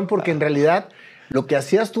atención porque en realidad lo que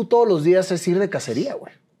hacías tú todos los días es ir de cacería,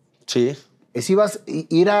 güey. Sí. Es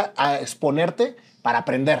ir a exponerte para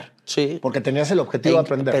aprender. Sí. Porque tenías el objetivo de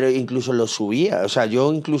aprender. Pero incluso lo subía. O sea,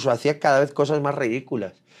 yo incluso hacía cada vez cosas más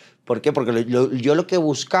ridículas. ¿Por qué? Porque yo lo que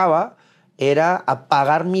buscaba era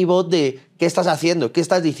apagar mi voz de ¿qué estás haciendo? ¿Qué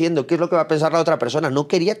estás diciendo? ¿Qué es lo que va a pensar la otra persona? No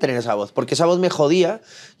quería tener esa voz, porque esa voz me jodía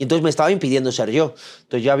y entonces me estaba impidiendo ser yo.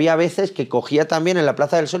 Entonces yo había veces que cogía también en la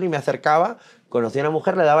Plaza del Sol y me acercaba, conocía a una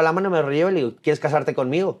mujer, le daba la mano, me reía y le digo, ¿quieres casarte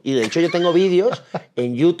conmigo? Y de hecho yo tengo vídeos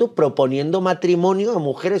en YouTube proponiendo matrimonio a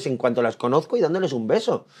mujeres en cuanto las conozco y dándoles un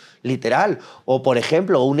beso, literal. O por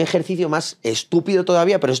ejemplo, un ejercicio más estúpido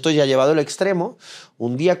todavía, pero esto ya llevado al extremo,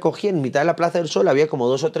 un día cogí en mitad de la Plaza del Sol, había como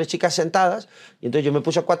 2 o 3 chicas sentadas y entonces yo me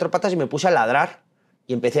puse a 4 patas y me puse a ladrar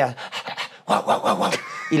y empecé a... Guau, guau, guau, guau.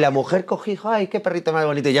 Y la mujer cogí y dijo, ay, qué perrito más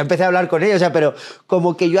bonito. Y ya empecé a hablar con ella, o sea, pero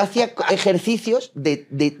como que yo hacía ejercicios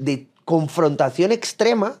de confrontación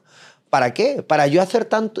extrema. ¿Para qué? Para yo hacer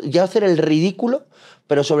el ridículo,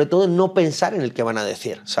 pero sobre todo no pensar en el que van a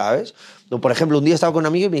decir, ¿sabes? Por ejemplo, un día estaba con un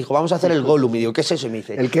amigo y me dijo, vamos a hacer el Gollum. Y digo, ¿qué es eso? Y me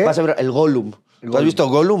dice, ¿el qué? Vas a ver el Gollum. ¿Tú has visto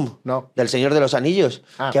Gollum? No. Del Señor de los Anillos.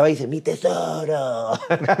 Que va y dice, mi tesoro.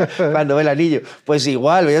 Cuando ve el anillo. Pues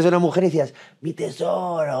igual, veías a una mujer y decías, mi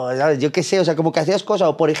tesoro. ¿Sabes? Yo qué sé, o sea, como que hacías cosas.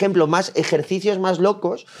 O, por ejemplo, más ejercicios más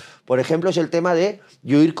locos. Por ejemplo, es el tema de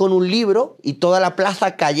yo ir con un libro y toda la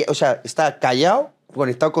plaza o sea, está callado,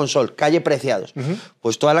 conectado con sol, calle Preciados.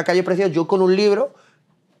 Pues toda la calle Preciados, yo con un libro,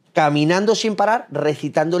 caminando sin parar,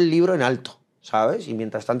 recitando el libro en alto, ¿sabes? Y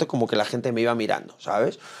mientras tanto como que la gente me iba mirando,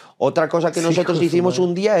 ¿sabes? Otra cosa que nosotros hicimos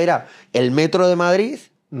un día era el metro de Madrid,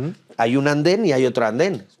 Hay un andén y hay otro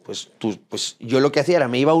andén. Pues yo lo que hacía era,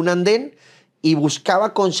 me iba a un andén y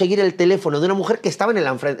buscaba conseguir el teléfono de una mujer que estaba en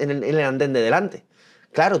el andén de delante.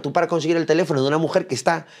 Claro, tú para conseguir el teléfono de una mujer que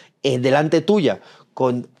está delante tuya,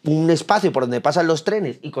 con un espacio por donde pasan los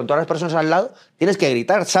trenes y con todas las personas al lado, tienes que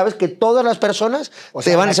gritar. Sabes que todas las personas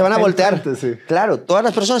se van a voltear. Enfrente, sí. Claro, todas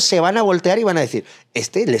las personas se van a voltear y van a decir,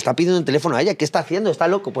 le está pidiendo el teléfono a ella, ¿qué está haciendo? ¿Está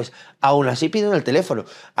loco? Pues aún así pidiendo el teléfono.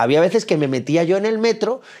 Había veces que me metía yo en el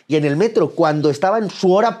metro y en el metro, cuando estaba en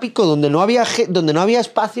su hora pico, donde no había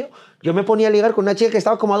espacio, yo me ponía a ligar con una chica que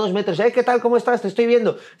estaba como a 2 metros. ¿Qué tal? ¿Cómo estás? Te estoy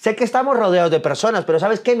viendo. Sé que estamos rodeados de personas, pero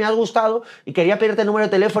 ¿sabes qué? Me has gustado y quería pedirte el número de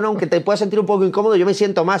teléfono, aunque te puedas sentir un poco incómodo, yo me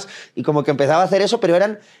siento más. Y como que empezaba a hacer eso, pero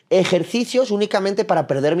eran ejercicios únicamente para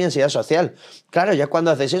perder mi ansiedad social. Claro, ya cuando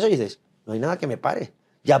haces eso dices, no hay nada que me pare.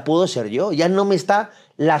 Ya puedo ser yo. Ya no me está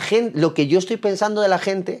la gente, lo que yo estoy pensando de la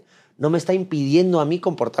gente no me está impidiendo a mí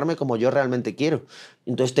comportarme como yo realmente quiero.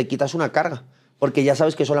 Entonces te quitas una carga. Porque ya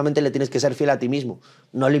sabes que solamente le tienes que ser fiel a ti mismo.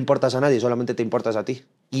 No le importas a nadie, solamente te importas a ti.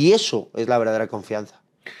 Y eso es la verdadera confianza.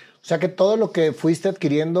 O sea que todo lo que fuiste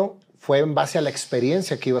adquiriendo fue en base a la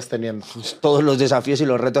experiencia que ibas teniendo. Pues todos los desafíos y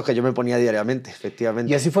los retos que yo me ponía diariamente,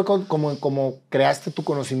 efectivamente. Y así fue como creaste tu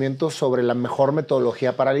conocimiento sobre la mejor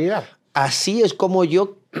metodología para ligar. Así es como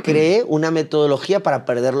yo creé una metodología para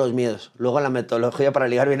perder los miedos. Luego la metodología para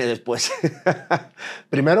ligar viene después.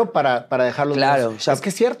 Primero para dejar los claro, miedos. o sea, es que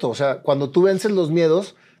es cierto. O sea, cuando tú vences los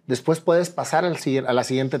miedos, después puedes pasar a la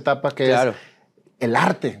siguiente etapa, que es el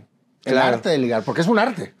arte. El arte de ligar, porque es un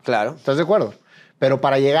arte. Claro. ¿Estás de acuerdo? Pero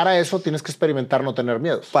para llegar a eso tienes que experimentar no tener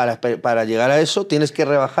miedos. Para llegar a eso tienes que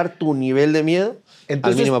rebajar tu nivel de miedo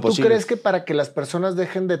al mínimo posible. ¿Tú crees que para que las personas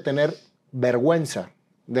dejen de tener vergüenza,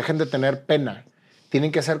 dejen de tener pena,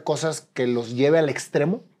 tienen que hacer cosas que los lleve al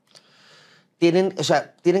extremo?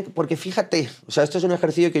 Porque fíjate, esto es un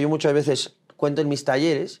ejercicio que yo muchas veces cuento en mis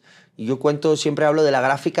talleres y yo siempre hablo de la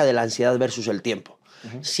gráfica de la ansiedad versus el tiempo.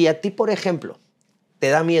 Si a ti, por ejemplo, te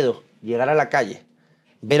da miedo llegar a la calle,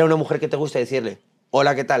 ver a una mujer que te gusta y decirle,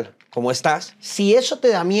 hola, ¿qué tal? ¿Cómo estás? Si eso te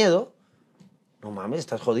da miedo, no mames,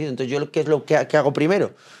 estás jodido. Entonces yo, ¿qué es lo que hago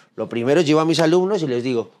primero? Lo primero es llevo a mis alumnos y les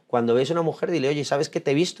digo, cuando veis a una mujer, dile, oye, ¿sabes qué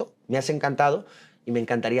te he visto? Me has encantado y me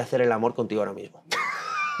encantaría hacer el amor contigo ahora mismo.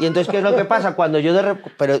 Y entonces, ¿qué es lo que pasa? Cuando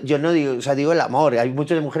pero yo no digo, digo el amor. Hay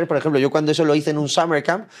muchas mujeres, por ejemplo, yo cuando eso lo hice en un summer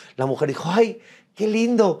camp, la mujer dijo, ¡ay, qué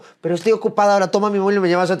lindo! Pero estoy ocupada ahora, toma mi móvil y me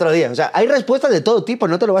llamas otro día. Hay respuestas de todo tipo,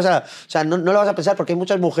 no te lo vas a... no lo vas a pensar porque hay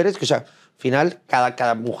muchas mujeres que, al final,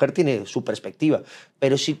 cada mujer tiene su perspectiva.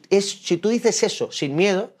 Pero si tú dices eso sin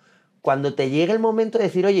miedo, cuando te llegue el momento de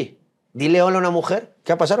decir, oye, dile hola a una mujer,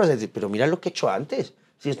 ¿qué ha pasado? Vas a decir, pero mira lo que he hecho antes.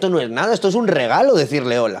 Si esto no es nada, esto es un regalo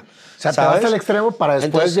decirle hola. O sea, ¿sabes? Te vas al extremo para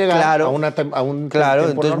después llegar a un Claro,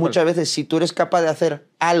 entonces normal. Muchas veces si tú eres capaz de hacer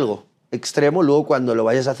algo extremo, luego cuando lo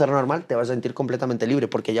vayas a hacer normal te vas a sentir completamente libre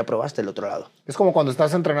porque ya probaste el otro lado. Es como cuando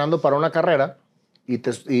estás entrenando para una carrera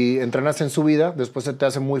y entrenas en subida, después se te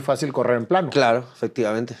hace muy fácil correr en plano. Claro,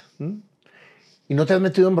 efectivamente. ¿Y no te has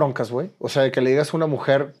metido en broncas, güey? O sea, de que le digas a una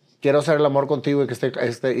mujer, quiero hacer el amor contigo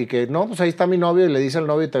y que no, pues ahí está mi novio y le dice al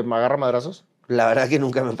novio y te agarra madrazos. La verdad que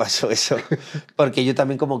nunca me pasó eso, porque yo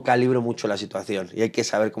también como calibro mucho la situación y hay que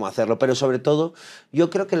saber cómo hacerlo. Pero sobre todo, yo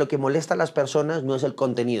creo que lo que molesta a las personas no es el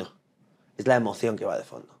contenido, es la emoción que va de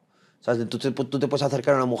fondo. O sea, tú te puedes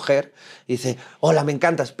acercar a una mujer y dices, hola, me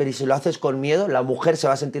encantas, pero si lo haces con miedo, la mujer se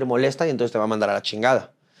va a sentir molesta y entonces te va a mandar a la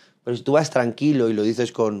chingada. Pero si tú vas tranquilo y lo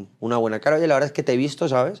dices con una buena cara, oye, la verdad es que te he visto,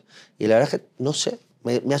 ¿sabes? Y la verdad es que, no sé,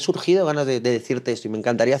 me ha surgido ganas de decirte esto y me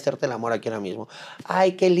encantaría hacerte el amor aquí ahora mismo.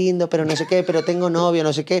 Ay, qué lindo, pero no sé qué, pero tengo novio,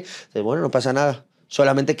 no sé qué. Entonces, bueno, no pasa nada.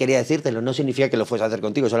 Solamente quería decírtelo, no significa que lo fuese a hacer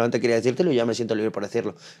contigo, solamente quería decírtelo y ya me siento libre por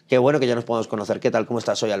decirlo. Qué bueno que ya nos podamos conocer, ¿qué tal? ¿Cómo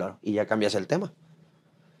estás? Soy Alvaro. Y ya cambias el tema.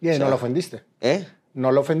 Y ahí no lo ofendiste. ¿Eh?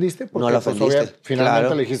 No lo ofendiste porque no lo ofendiste. Pues,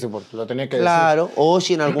 finalmente le dijiste, porque lo tenía que decir. Claro, o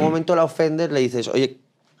si en algún momento la ofendes, le dices, oye,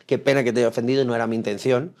 qué pena que te haya ofendido, no era mi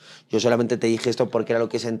intención. Yo solamente te dije esto porque era lo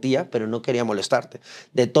que sentía, pero no quería molestarte.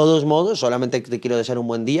 De todos modos, solamente te quiero desear un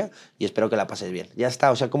buen día y espero que la pases bien. Ya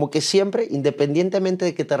está, o sea, como que siempre, independientemente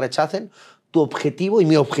de que te rechacen, tu objetivo y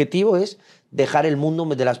mi objetivo es dejar el mundo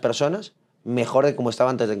de las personas mejor de como estaba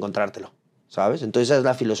antes de encontrártelo, ¿sabes? Entonces esa es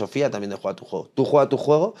la filosofía también de jugar tu juego. Tú juegas tu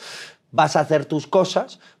juego, vas a hacer tus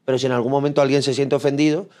cosas, pero si en algún momento alguien se siente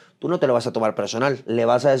ofendido, tú no te lo vas a tomar personal, le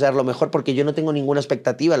vas a desear lo mejor porque yo no tengo ninguna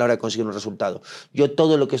expectativa a la hora de conseguir un resultado. Yo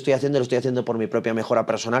todo lo que estoy haciendo lo estoy haciendo por mi propia mejora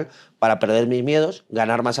personal, para perder mis miedos,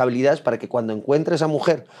 ganar más habilidades, para que cuando encuentre esa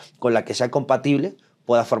mujer con la que sea compatible,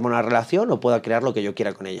 pueda formar una relación o pueda crear lo que yo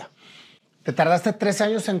quiera con ella. ¿Te tardaste 3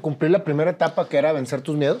 años en cumplir la primera etapa que era vencer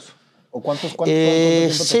tus miedos? ¿O cuánto tiempo te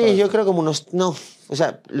Sí, yo creo como unos... No, o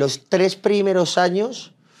sea, los 3 primeros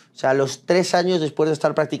años O sea, a los 3 años después de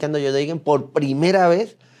estar practicando yo DayGame, por primera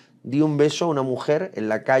vez di un beso a una mujer en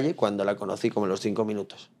la calle cuando la conocí, como a los 5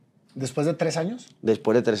 minutos. ¿Después de 3 años?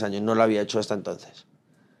 Después de 3 años, no lo había hecho hasta entonces.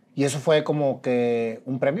 ¿Y eso fue como que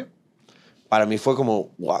un premio? Para mí fue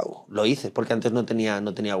como, wow, lo hice, porque antes no tenía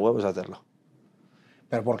huevos a hacerlo.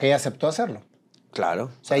 ¿Pero por qué ella aceptó hacerlo?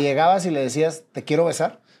 Claro. O sea, llegabas y le decías, ¿te quiero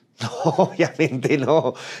besar? No, obviamente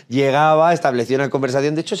no. Llegaba, establecía una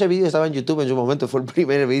conversación. De hecho, ese vídeo estaba en YouTube en su momento. Fue el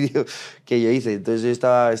primer vídeo que yo hice. Entonces yo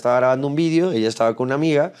estaba grabando un vídeo, ella estaba con una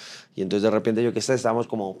amiga y entonces de repente yo qué sé, llevamos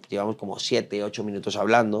como 7, 8 minutos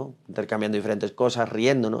hablando, intercambiando diferentes cosas,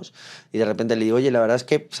 riéndonos y de repente le digo, oye, la verdad es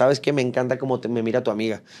que, ¿sabes qué? Me encanta cómo me mira tu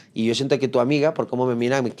amiga y yo siento que tu amiga, por cómo me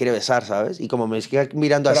mira, me quiere besar, ¿sabes? Y como me sigue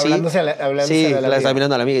mirando pero así... hablándose sí, de la estaba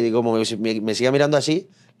mirando a la amiga y digo, como me siga mirando así,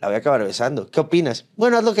 la voy a acabar besando. ¿Qué opinas?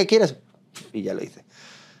 Bueno, haz lo que quieras. Y ya lo hice.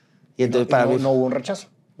 Y entonces para mí... ¿No hubo un rechazo?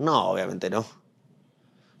 No, obviamente no. O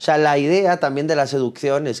sea, la idea también de la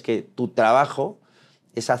seducción es que tu trabajo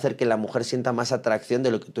es hacer que la mujer sienta más atracción de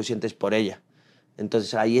lo que tú sientes por ella.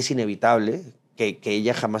 Entonces ahí es inevitable que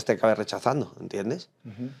ella jamás te acabe rechazando, ¿entiendes?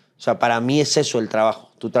 O sea, para mí es eso el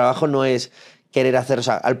trabajo. Tu trabajo no es querer hacer... O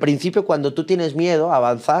sea, al principio cuando tú tienes miedo a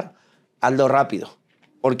avanzar, hazlo rápido.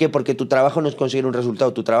 ¿Por qué? Porque tu trabajo no es conseguir un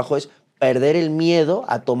resultado, tu trabajo es perder el miedo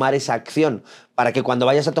a tomar esa acción, para que cuando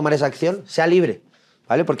vayas a tomar esa acción sea libre,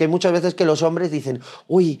 ¿vale? Porque hay muchas veces que los hombres dicen,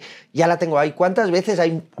 uy, ya la tengo ahí. ¿Cuántas veces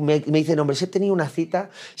me dicen, hombre, he tenido una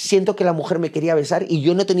cita, siento que la mujer me quería besar y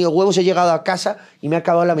yo no he tenido huevos, he llegado a casa y me he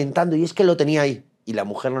acabado lamentando y es que lo tenía ahí? Y la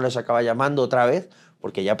mujer no les acaba llamando otra vez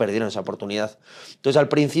porque ya perdieron esa oportunidad. Entonces, al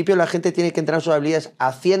principio la gente tiene que entrenar sus habilidades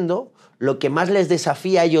haciendo lo que más les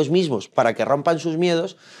desafía a ellos mismos para que rompan sus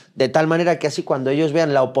miedos, de tal manera que así cuando ellos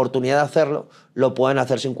vean la oportunidad de hacerlo, lo puedan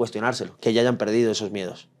hacer sin cuestionárselo, que ya hayan perdido esos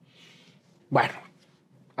miedos. Bueno,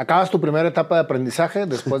 acabas tu primera etapa de aprendizaje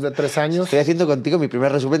después de 3 años. Estoy haciendo contigo mi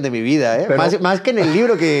primer resumen de mi vida, ¿eh? Pero, más que en el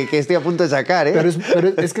libro que estoy a punto de sacar, ¿eh?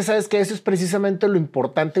 Pero es que sabes que eso es precisamente lo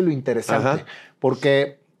importante y lo interesante. Ajá.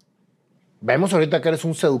 Porque vemos ahorita que eres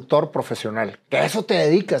un seductor profesional, que a eso te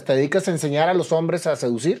dedicas a enseñar a los hombres a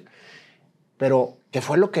seducir. Pero, ¿qué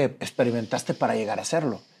fue lo que experimentaste para llegar a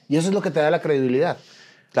hacerlo? Y eso es lo que te da la credibilidad.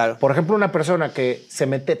 Claro. Por ejemplo, una persona que se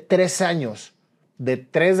mete 3 años de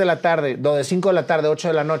 3 de la tarde, no, de 5 de la tarde, 8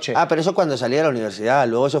 de la noche. Ah, pero eso cuando salí de la universidad.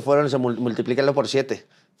 Luego eso se multiplícalo por 7.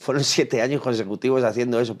 Fueron 7 años consecutivos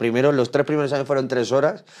haciendo eso. Primero, los 3 primeros años fueron 3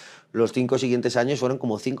 horas. Los 5 siguientes años fueron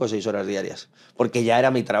como 5 o 6 horas diarias. Porque ya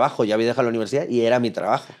era mi trabajo. Ya había dejado la universidad y era mi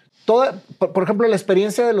trabajo. Por ejemplo, la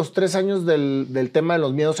experiencia de los 3 años del tema de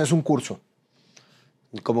los miedos es un curso.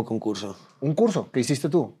 ¿Cómo concurso? Un curso que hiciste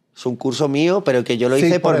tú. Es un curso mío, pero que yo lo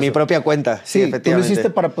hice por mi propia cuenta. Sí, efectivamente. tú lo hiciste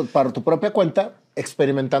para tu propia cuenta,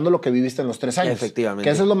 experimentando lo que viviste en los 3 años. Efectivamente. Que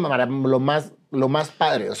eso es lo más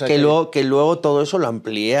padre. O sea, que luego todo eso lo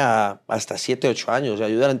amplié hasta 7, 8 años. O sea,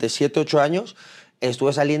 yo durante 7, 8 años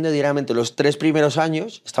estuve saliendo diariamente. Los 3 primeros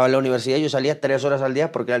años estaba en la universidad y yo salía 3 horas al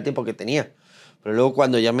día porque era el tiempo que tenía. Pero luego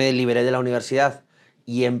cuando ya me liberé de la universidad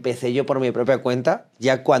y empecé yo por mi propia cuenta,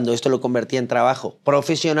 ya cuando esto lo convertí en trabajo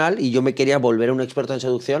profesional y yo me quería volver un experto en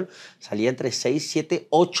seducción, salía entre 6, 7,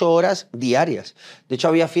 8 horas diarias. De hecho,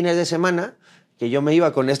 había fines de semana que yo me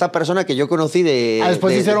iba con esta persona que yo conocí de...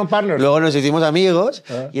 después hicieron partners. Luego nos hicimos amigos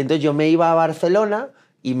y entonces yo me iba a Barcelona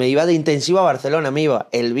y me iba de intensivo a Barcelona. Me iba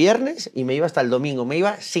el viernes y me iba hasta el domingo. Me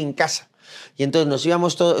iba sin casa. Y entonces nos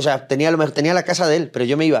íbamos todos, o sea, tenía la casa de él, pero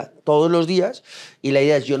yo me iba todos los días y la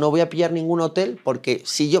idea es, yo no voy a pillar ningún hotel porque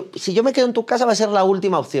si yo me quedo en tu casa va a ser la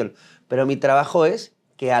última opción, pero mi trabajo es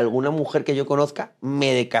que alguna mujer que yo conozca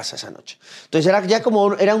me dé casa esa noche. Entonces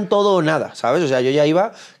era un todo o nada, ¿sabes? O sea, yo ya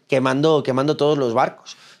iba quemando todos los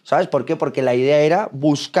barcos, ¿sabes? ¿Por qué? Porque la idea era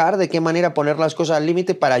buscar de qué manera poner las cosas al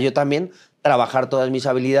límite para yo también trabajar todas mis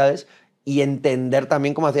habilidades y entender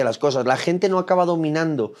también cómo hacía las cosas. La gente no acaba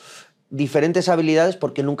dominando diferentes habilidades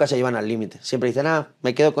porque nunca se llevan al límite. Siempre dicen,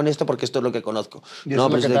 me quedo con esto porque esto es lo que conozco. No,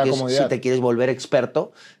 pero si te quieres volver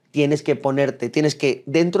experto, tienes que,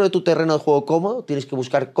 dentro de tu terreno de juego cómodo, tienes que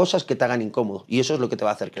buscar cosas que te hagan incómodo. Y eso es lo que te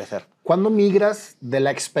va a hacer crecer. ¿Cuándo migras de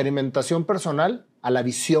la experimentación personal a la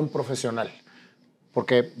visión profesional?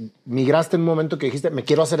 Porque migraste en un momento que dijiste, me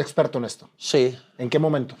quiero hacer experto en esto. Sí. ¿En qué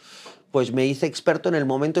momento? Pues me hice experto en el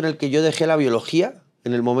momento en el que yo dejé la biología,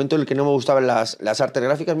 en el momento en el que no me gustaban las artes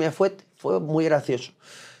gráficas. Mira, fue muy gracioso.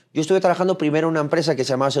 Yo estuve trabajando primero en una empresa que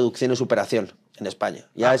se llamaba Seducción y Superación, en España.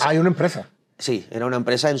 ¿Hay una empresa? Sí, era una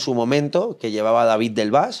empresa en su momento que llevaba David del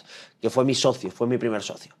Bas, que fue mi socio, fue mi primer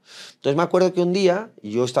socio. Entonces me acuerdo que un día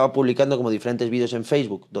yo estaba publicando como diferentes vídeos en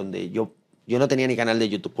Facebook, donde yo Yo no tenía ni canal de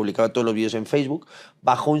YouTube, publicaba todos los vídeos en Facebook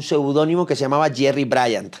bajo un seudónimo que se llamaba Jerry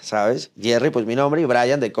Bryant, ¿sabes? Jerry, pues mi nombre, y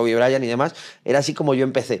Bryant, de Kobe Bryant y demás. Era así como yo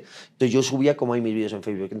empecé. Entonces yo subía como hay mis vídeos en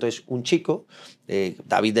Facebook. Entonces un chico,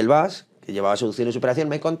 David del Vaz, que llevaba seducción y superación,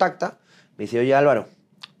 me contacta, me dice, oye Álvaro,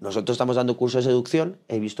 nosotros estamos dando cursos de seducción,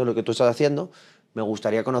 he visto lo que tú estás haciendo, me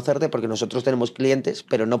gustaría conocerte porque nosotros tenemos clientes,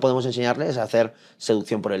 pero no podemos enseñarles a hacer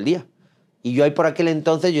seducción por el día. Y yo ahí por aquel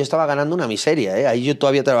entonces yo estaba ganando una miseria, ¿eh? Ahí yo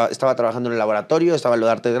todavía estaba trabajando en el laboratorio, estaba en lo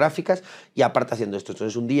de artes gráficas y aparte haciendo esto.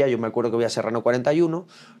 Entonces un día yo me acuerdo que voy a Serrano 41,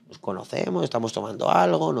 nos conocemos, estamos tomando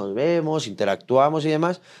algo, nos vemos, interactuamos y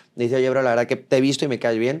demás. Me dice, oye, bro, la verdad que te he visto y me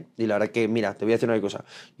caes bien y la verdad que, mira, te voy a decir una cosa.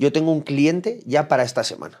 Yo tengo un cliente ya para esta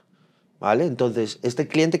semana. ¿Vale? Entonces, este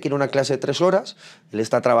cliente quiere una clase de 3 horas, él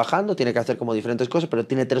está trabajando, tiene que hacer como diferentes cosas, pero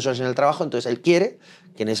tiene 3 horas en el trabajo, entonces él quiere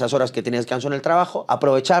que en esas horas que tiene descanso en el trabajo,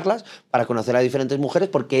 aprovecharlas para conocer a diferentes mujeres,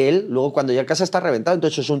 porque él luego cuando llega a casa está reventado,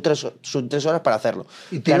 entonces son 3 horas para hacerlo.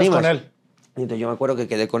 ¿Y te ibas con él? Y entonces yo me acuerdo que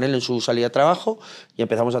quedé con él en su salida de trabajo y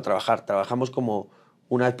empezamos a trabajar. Trabajamos como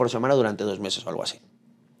una vez por semana durante 2 meses o algo así.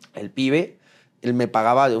 El pibe, él me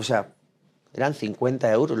pagaba, o sea, eran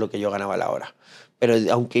 50 euros lo que yo ganaba a la hora. Pero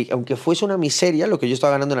aunque fuese una miseria lo que yo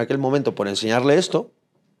estaba ganando en aquel momento por enseñarle esto,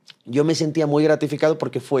 yo me sentía muy gratificado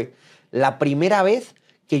porque fue la primera vez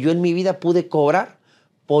que yo en mi vida pude cobrar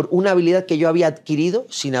por una habilidad que yo había adquirido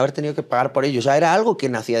sin haber tenido que pagar por ello. O sea, era algo que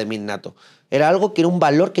nacía de mí innato. Era algo que era un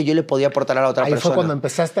valor que yo le podía aportar a la otra persona. Ahí fue cuando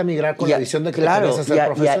empezaste a migrar con la visión de que claro, te querías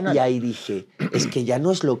hacer profesional. Y ahí dije, es que ya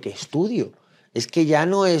no es lo que estudio. Es que ya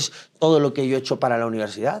no es todo lo que yo he hecho para la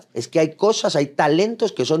universidad. Es que hay cosas, hay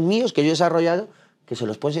talentos que son míos, que yo he desarrollado, que se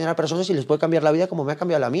los puedo enseñar a personas y les puede cambiar la vida como me ha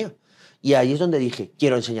cambiado la mía. Y ahí es donde dije,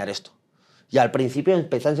 quiero enseñar esto. Y al principio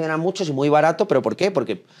empecé a enseñar a muchos y muy barato, ¿pero por qué?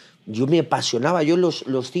 Porque yo me apasionaba. Yo los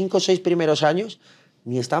 5 o 6 primeros años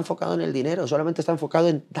ni está enfocado en el dinero, solamente está enfocado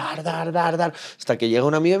en dar. Hasta que llega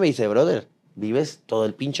un amigo y me dice, brother, vives todo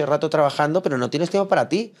el pinche rato trabajando, pero no tienes tiempo para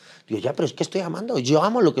ti. Digo, ya, pero es que estoy amando, yo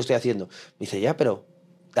amo lo que estoy haciendo. Me dice, ya, pero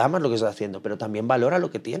amas lo que estás haciendo, pero también valora lo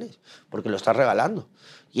que tienes, porque lo estás regalando.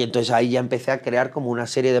 Y entonces ahí ya empecé a crear como una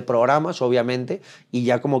serie de programas, obviamente, y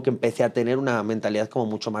ya como que empecé a tener una mentalidad como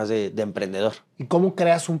mucho más de emprendedor. ¿Y cómo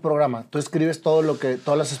creas un programa? ¿Tú escribes todas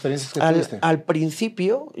las experiencias que tuviste? Al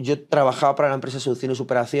principio yo trabajaba para la empresa Seducción y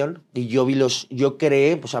Superación y yo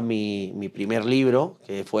creé pues, mi primer libro,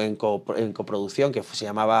 que fue en coproducción, que se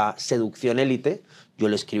llamaba Seducción Élite, yo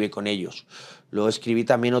lo escribí con ellos. Luego escribí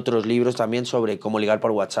también otros libros también sobre cómo ligar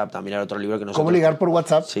por WhatsApp. También era otro libro que nosotros... ¿Cómo ligar por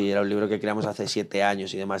WhatsApp? Sí, era un libro que creamos hace 7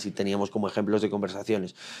 años y demás y teníamos como ejemplos de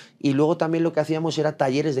conversaciones. Y luego también lo que hacíamos era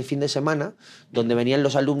talleres de fin de semana donde venían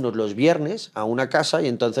los alumnos los viernes a una casa y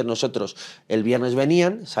entonces nosotros el viernes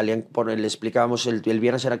venían, les explicábamos, el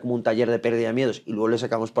viernes era como un taller de pérdida de miedos y luego les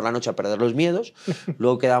sacábamos por la noche a perder los miedos.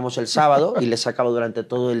 Luego quedábamos el sábado y les sacaba durante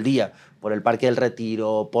todo el día por el Parque del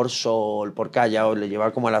Retiro, por Sol, por Callao, les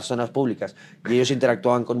llevaba como a las zonas públicas y ellos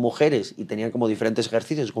interactuaban con mujeres y tenían como diferentes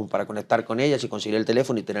ejercicios como para conectar con ellas y conseguir el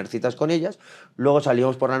teléfono y tener citas con ellas. Luego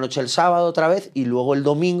salíamos por la noche el sábado otra vez y luego el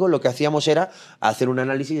domingo lo que hacíamos era hacer un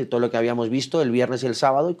análisis de todo lo que habíamos visto el viernes y el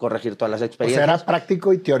sábado y corregir todas las experiencias. O sea, era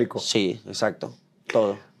práctico y teórico. Sí, exacto,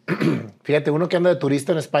 todo. Fíjate, uno que anda de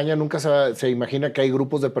turista en España nunca se imagina que hay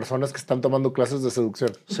grupos de personas que están tomando clases de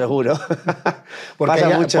seducción. Seguro.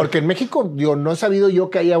 Porque en México no he sabido yo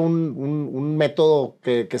que haya un método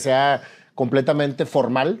que sea completamente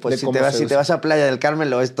formal. Pues si te vas a Playa del Carmen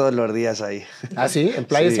lo ves todos los días ahí. ¿Ah, sí? ¿En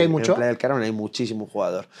Playa sí hay mucho? En Playa del Carmen hay muchísimo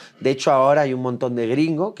jugador. De hecho, ahora hay un montón de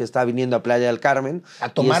gringos que está viniendo a Playa del Carmen. ¿A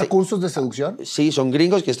tomar cursos de seducción? Sí, son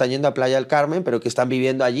gringos que están yendo a Playa del Carmen, pero que están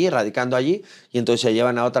viviendo allí, radicando allí, y entonces se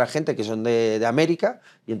llevan a otra gente que son de América,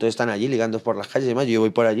 y entonces están allí ligando por las calles y demás. Yo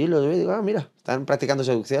voy por allí y los veo y digo, mira, están practicando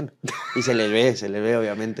seducción. Y se les ve,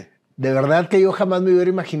 obviamente. De verdad que yo jamás me hubiera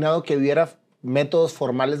imaginado que hubiera métodos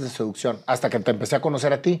formales de seducción, hasta que te empecé a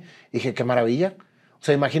conocer a ti. Dije, qué maravilla. O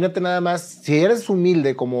sea, imagínate nada más, si eres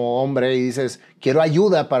humilde como hombre y dices, quiero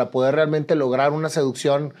ayuda para poder realmente lograr una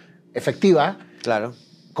seducción efectiva. Claro.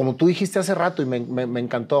 Como tú dijiste hace rato y me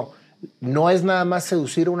encantó, no es nada más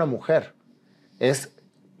seducir a una mujer, es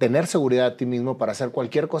tener seguridad a ti mismo para hacer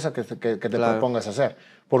cualquier cosa que te propongas hacer.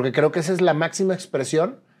 Porque creo que esa es la máxima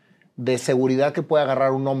expresión de seguridad que puede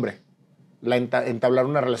agarrar un hombre. Entablar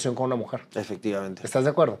una relación con una mujer. Efectivamente. ¿Estás de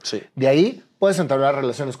acuerdo? Sí. De ahí puedes entablar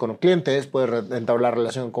relaciones con clientes, puedes entablar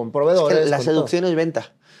relación con proveedores. Es que la seducción es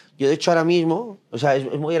venta. Yo, de hecho, ahora mismo, o sea,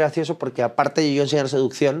 es muy gracioso porque aparte de yo enseñar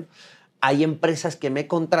seducción, hay empresas que me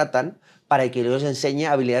contratan para que yo les enseñe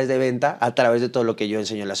habilidades de venta a través de todo lo que yo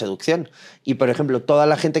enseño en la seducción. Y, por ejemplo, toda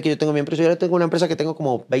la gente que yo tengo en mi empresa, yo ahora tengo una empresa que tengo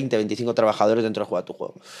como 20, 25 trabajadores dentro de Juega tu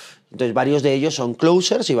Juego. Entonces, varios de ellos son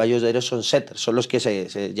closers y varios de ellos son setters, son los que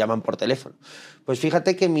se llaman por teléfono. Pues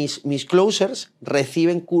fíjate que mis closers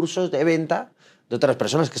reciben cursos de venta de otras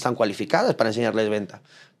personas que están cualificadas para enseñarles venta.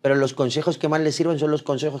 Pero los consejos que más les sirven son los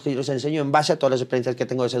consejos que yo les enseño en base a todas las experiencias que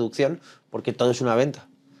tengo de seducción, porque todo es una venta.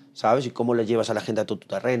 ¿Sabes? Y cómo le llevas a la gente a tu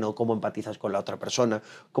terreno, cómo empatizas con la otra persona,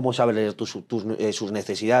 cómo sabes leer sus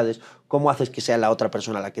necesidades, cómo haces que sea la otra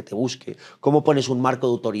persona la que te busque, cómo pones un marco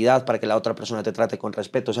de autoridad para que la otra persona te trate con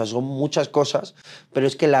respeto. O sea, son muchas cosas, pero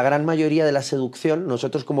es que la gran mayoría de la seducción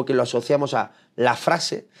nosotros como que lo asociamos a la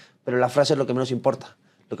frase, pero la frase es lo que menos importa.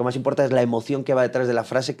 Lo que más importa es la emoción que va detrás de la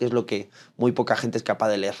frase, que es lo que muy poca gente es capaz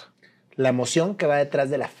de leer. La emoción que va detrás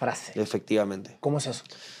de la frase. Efectivamente. ¿Cómo es eso?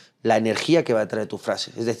 La energía que va detrás de tu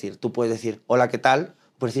frase. Es decir, tú puedes decir, hola, ¿qué tal?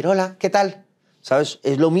 Puedes decir, hola, ¿qué tal? ¿Sabes?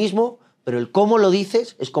 Es lo mismo, pero el cómo lo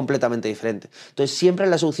dices es completamente diferente. Entonces, siempre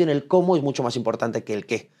en la seducción el cómo es mucho más importante que el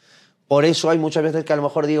qué. Por eso hay muchas veces que a lo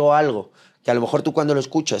mejor digo algo, que a lo mejor tú cuando lo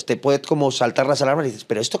escuchas te puede como saltar las alarmas y dices,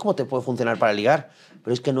 pero ¿esto cómo te puede funcionar para ligar?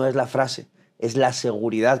 Pero es que no es la frase. Es la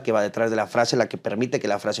seguridad que va detrás de la frase la que permite que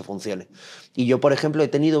la frase funcione. Y yo, por ejemplo, he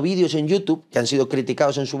tenido vídeos en YouTube que han sido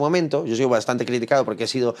criticados en su momento. Yo he sido bastante criticado porque he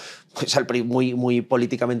sido pues, muy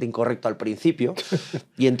políticamente incorrecto al principio.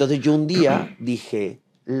 Y entonces yo un día dije,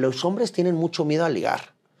 los hombres tienen mucho miedo a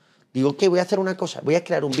ligar. Digo, ¿qué? Voy a hacer una cosa. Voy a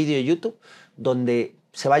crear un vídeo de YouTube donde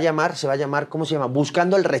se va a llamar, ¿cómo se llama?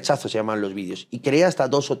 Buscando el rechazo se llaman los vídeos. Y creé hasta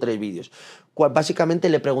 2 o 3 vídeos. Básicamente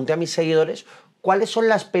le pregunté a mis seguidores cuáles son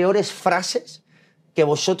las peores frases que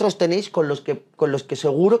vosotros tenéis con los que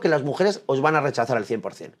seguro que las mujeres os van a rechazar al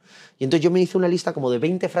 100%. Y entonces yo me hice una lista como de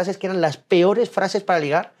 20 frases que eran las peores frases para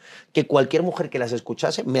ligar que cualquier mujer que las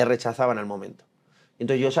escuchase me rechazaban al momento. Y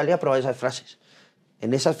entonces yo salí a probar esas frases.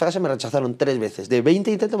 En esas frases me rechazaron 3 veces. De 20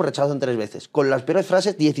 intentos me rechazaron 3 veces. Con las peores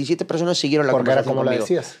frases, 17 personas siguieron la conversación conmigo.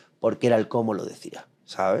 ¿Porque era como lo decías? Porque era el cómo lo decía,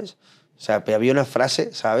 ¿sabes? O sea, había una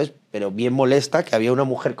frase, ¿sabes? Pero bien molesta, que había una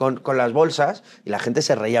mujer con las bolsas y la gente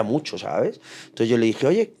se reía mucho, ¿sabes? Entonces yo le dije,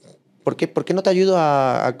 oye, ¿por qué no te ayudo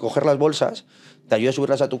a coger las bolsas? Te ayudo a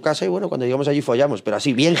subirlas a tu casa y bueno, cuando llegamos allí follamos, pero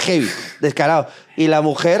así, bien heavy, descarado. Y la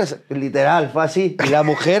mujer, literal, fue así, y la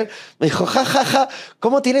mujer me dijo, ja,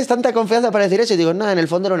 ¿cómo tienes tanta confianza para decir eso? Y digo, nada, en el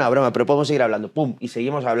fondo era una broma, pero podemos seguir hablando. Pum, y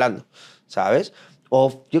seguimos hablando, ¿sabes?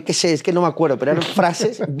 O yo qué sé, es que no me acuerdo, pero eran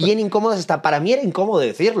frases bien incómodas, hasta para mí era incómodo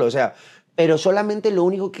decirlo, o sea, pero solamente lo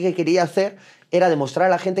único que quería hacer era demostrar a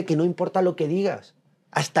la gente que no importa lo que digas.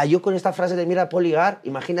 Hasta yo con esta frase de mira, puedo ligar,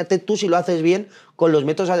 imagínate tú si lo haces bien con los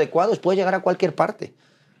métodos adecuados, puedes llegar a cualquier parte.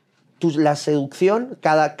 La seducción,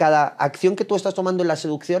 cada acción que tú estás tomando en la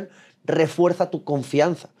seducción refuerza tu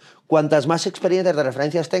confianza. Cuantas más experiencias de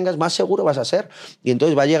referencias tengas, más seguro vas a ser. Y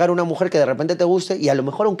entonces va a llegar una mujer que de repente te guste y a lo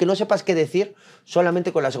mejor, aunque no sepas qué decir,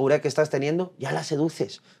 solamente con la seguridad que estás teniendo, ya la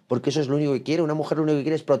seduces. Porque eso es lo único que quiere. Una mujer lo único que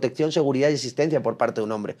quiere es protección, seguridad y existencia por parte de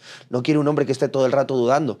un hombre. No quiere un hombre que esté todo el rato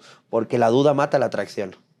dudando, porque la duda mata la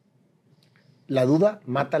atracción. La duda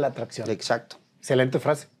mata la atracción. Exacto. Excelente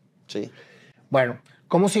frase. Sí. Bueno,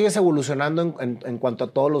 ¿cómo sigues evolucionando en cuanto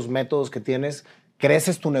a todos los métodos que tienes?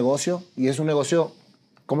 Creces tu negocio y es un negocio...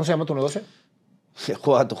 ¿Cómo se llama tu negocio?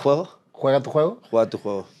 ¿Juega tu juego? ¿Juega tu juego? Juega tu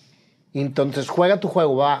juego. Entonces, ¿juega tu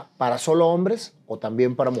juego va para solo hombres o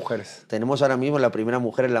también para mujeres? Tenemos ahora mismo la primera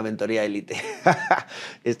mujer en la mentoría élite.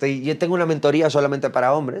 Yo tengo una mentoría solamente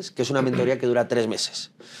para hombres, que es una mentoría que dura 3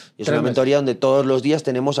 meses. Y es una mentoría donde todos los días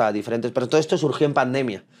tenemos a diferentes personas. Todo esto surgió en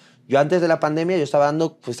pandemia. Yo antes de la pandemia, yo estaba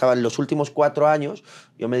en los últimos 4 años,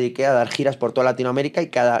 yo me dediqué a dar giras por toda Latinoamérica y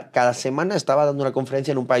cada semana estaba dando una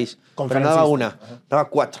conferencia en un país. Pero no daba una, daba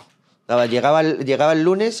 4. Llegaba el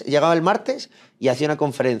lunes, llegaba el martes y hacía una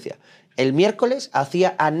conferencia. El miércoles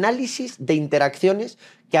hacía análisis de interacciones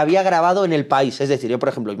que había grabado en el país. Es decir, yo, por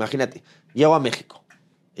ejemplo, imagínate, llego a México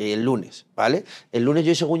el lunes, ¿vale? El lunes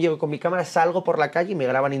yo, según llego con mi cámara, salgo por la calle y me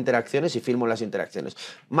graban interacciones y filmo las interacciones.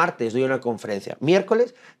 Martes doy una conferencia.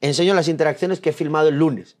 Miércoles enseño las interacciones que he filmado el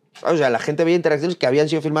lunes. O sea, la gente veía interacciones que habían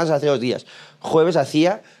sido filmadas hace 2 días. Jueves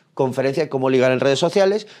hacía conferencia de cómo ligar en redes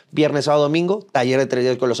sociales. Viernes, sábado, domingo, taller de 3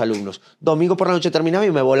 días con los alumnos. Domingo por la noche terminaba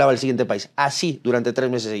y me volaba al siguiente país. Así, durante 3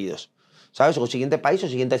 meses seguidos. ¿Sabes? O siguiente país o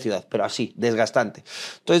siguiente ciudad, pero así, desgastante.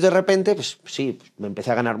 Entonces, de repente, pues sí, me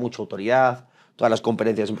empecé a ganar mucha autoridad, todas las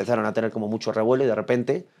conferencias empezaron a tener como mucho revuelo y de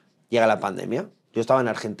repente llega la pandemia. Yo estaba en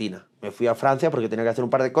Argentina, me fui a Francia porque tenía que hacer un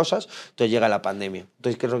par de cosas, entonces llega la pandemia.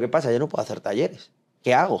 Entonces, ¿qué es lo que pasa? Ya no puedo hacer talleres.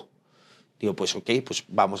 ¿Qué hago? Digo, pues ok, pues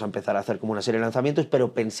vamos a empezar a hacer como una serie de lanzamientos,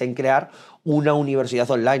 pero pensé en crear una universidad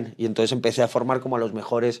online. Y entonces empecé a formar como a los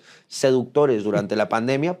mejores seductores durante la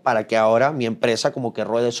pandemia para que ahora mi empresa como que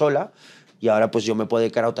ruede sola y ahora pues yo me puedo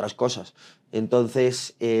dedicar a otras cosas.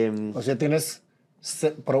 Entonces... O sea, tienes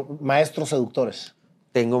maestros seductores.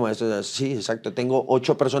 Tengo maestros, sí, exacto. Tengo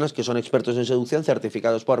 8 personas que son expertos en seducción,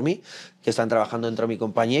 certificados por mí, que están trabajando dentro de mi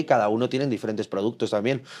compañía y cada uno tiene diferentes productos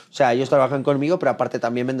también. O sea, ellos trabajan conmigo, pero aparte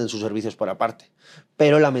también venden sus servicios por aparte.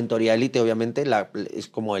 Pero la mentoría élite, obviamente, es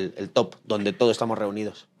como el top, donde todos estamos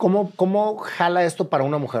reunidos. ¿Cómo jala esto para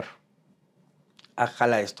una mujer?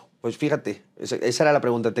 Jala esto. Pues fíjate, esa era la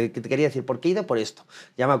pregunta. Te quería decir, ¿por qué he ido por esto?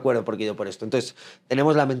 Ya me acuerdo por qué he ido por esto. Entonces,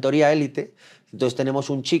 tenemos la mentoría élite. Entonces,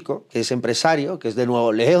 tenemos un chico que es empresario, que es de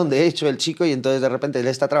Nuevo León, de hecho, el chico, y entonces de repente él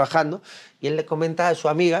está trabajando y él le comenta a su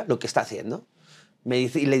amiga lo que está haciendo. Y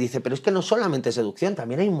le dice, pero es que no solamente seducción,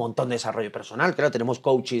 también hay un montón de desarrollo personal. Claro, tenemos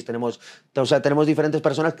coaches, tenemos diferentes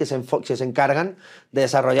personas que se encargan de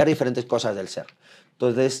desarrollar diferentes cosas del ser.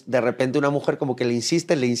 Entonces, de repente una mujer como que le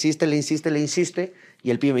insiste, y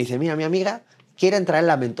el pibe me dice, mira, mi amiga quiere entrar en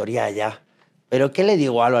la mentoría ya. ¿Pero qué le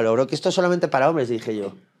digo, Álvaro, bro? Que esto es solamente para hombres, dije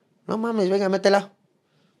yo. No mames, venga, métela.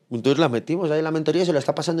 Entonces la metimos ahí en la mentoría y se lo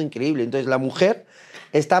está pasando increíble. Entonces la mujer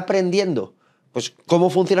está aprendiendo pues, cómo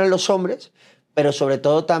funcionan los hombres, pero sobre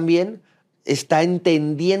todo también está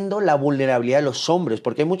entendiendo la vulnerabilidad de los hombres.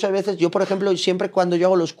 Porque muchas veces, yo por ejemplo, siempre cuando yo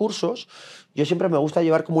hago los cursos, yo siempre me gusta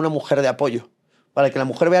llevar como una mujer de apoyo, para que la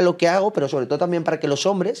mujer vea lo que hago, pero sobre todo también para que los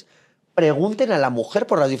hombres pregunten a la mujer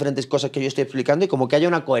por las diferentes cosas que yo estoy explicando y como que haya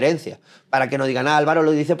una coherencia, para que no digan, Álvaro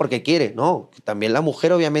lo dice porque quiere. No, que también la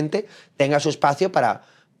mujer obviamente tenga su espacio para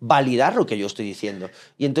validar lo que yo estoy diciendo.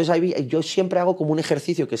 Y entonces ahí yo siempre hago como un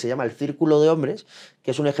ejercicio que se llama el círculo de hombres, que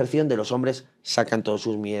es un ejercicio donde los hombres sacan todos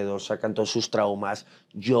sus miedos, sacan todos sus traumas,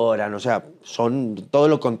 lloran, o sea, son todo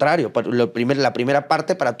lo contrario. La primera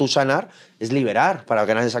parte para tú sanar es liberar, para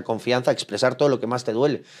ganar esa confianza, expresar todo lo que más te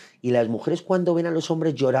duele. Y las mujeres cuando ven a los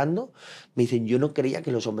hombres llorando, me dicen, yo no creía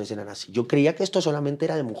que los hombres eran así, yo creía que esto solamente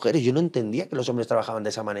era de mujeres, yo no entendía que los hombres trabajaban de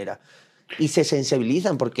esa manera. Y se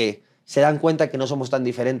sensibilizan porque se dan cuenta que no somos tan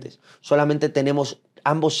diferentes. Solamente tenemos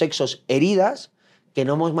ambos sexos heridas que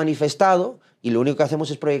no hemos manifestado y lo único que hacemos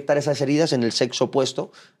es proyectar esas heridas en el sexo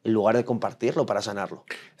opuesto en lugar de compartirlo para sanarlo.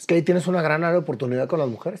 Es que ahí tienes una gran área de oportunidad con las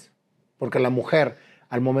mujeres. Porque la mujer,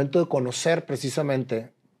 al momento de conocer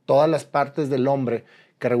precisamente todas las partes del hombre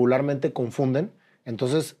que regularmente confunden,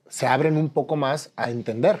 entonces se abren un poco más a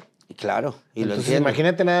entender. Y claro, y entonces, lo entiendo.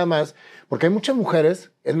 Imagínate nada más, porque hay muchas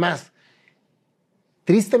mujeres, es más,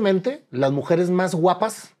 tristemente, las mujeres más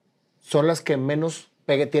guapas son las que menos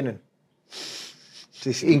pegue tienen.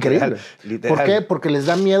 Sí, sí, increíble. Literal. ¿Por qué? Porque les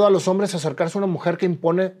da miedo a los hombres acercarse a una mujer que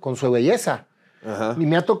impone con su belleza. Ajá. Y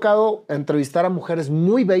me ha tocado entrevistar a mujeres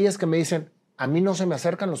muy bellas que me dicen, a mí no se me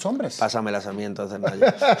acercan los hombres. Pásamelas a mí entonces, Nayo.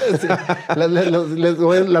 Sí,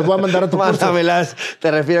 las voy a mandar a tu curso. Pásamelas,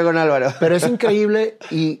 te refiero con Álvaro. Pero es increíble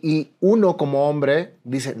y uno como hombre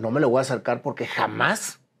dice, no me lo voy a acercar porque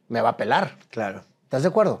jamás me va a pelar. Claro. ¿Estás de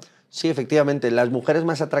acuerdo? Sí, efectivamente. Las mujeres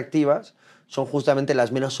más atractivas son justamente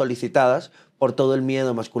las menos solicitadas por todo el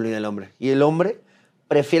miedo masculino del hombre. Y el hombre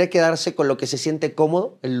prefiere quedarse con lo que se siente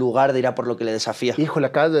cómodo en lugar de ir a por lo que le desafía. Híjole,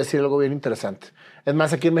 acabas de decir algo bien interesante. Es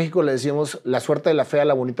más, aquí en México le decimos, la suerte de la fea,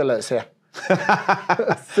 la bonita la desea.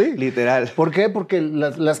 Sí. Literal. ¿Por qué? Porque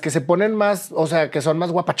las que se ponen más, o sea, que son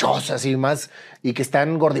más guapachosas y que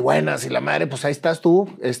están gordibuenas y la madre, pues ahí estás tú,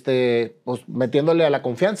 pues metiéndole a la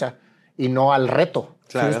confianza y no al reto.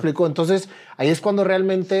 Claro. ¿Sí me explico? Entonces, ahí es cuando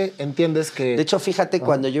realmente entiendes que... De hecho, fíjate,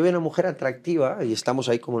 cuando yo veo a una mujer atractiva y estamos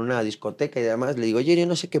ahí como en una discoteca y demás, le digo, oye, yo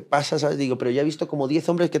no sé qué pasa, ¿sabes? Digo, pero ya he visto como 10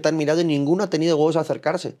 hombres que te han mirado y ninguno ha tenido huevos a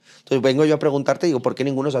acercarse. Entonces vengo yo a preguntarte, digo, ¿por qué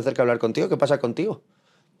ninguno se acerca a hablar contigo? ¿Qué pasa contigo?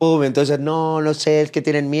 Entonces, no sé, es que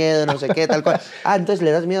tienen miedo, no sé qué, tal cual. Entonces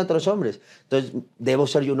le das miedo a otros hombres. Entonces, debo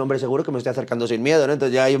ser yo un hombre seguro que me estoy acercando sin miedo, ¿no?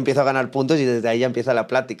 Entonces ya yo empiezo a ganar puntos y desde ahí ya empieza la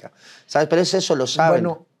plática. ¿Sabes? Pero es eso, lo saben.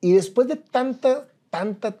 Bueno, y después de tanta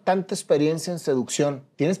experiencia en seducción,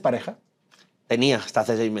 ¿tienes pareja? Tenía hasta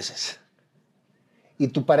hace 6 meses. ¿Y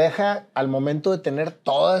tu pareja, al momento de tener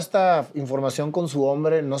toda esta información con su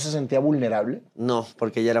hombre, no se sentía vulnerable? No,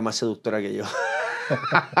 porque ella era más seductora que yo.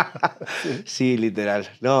 Sí, literal.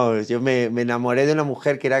 No, yo me enamoré de una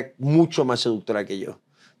mujer que era mucho más seductora que yo.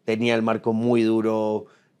 Tenía el marco muy duro,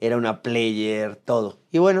 era una player, todo.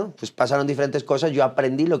 Y bueno, pues pasaron diferentes cosas, yo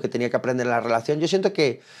aprendí lo que tenía que aprender en la relación. Yo siento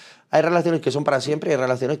que hay relaciones que son para siempre y hay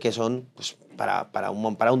relaciones que son pues,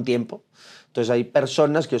 para un tiempo. Entonces hay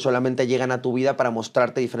personas que solamente llegan a tu vida para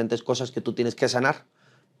mostrarte diferentes cosas que tú tienes que sanar.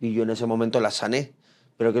 Y yo en ese momento las sané.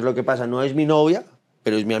 Pero ¿qué es lo que pasa? No es mi novia,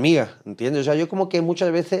 pero es mi amiga, ¿entiendes? O sea, yo como que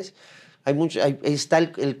muchas veces ahí está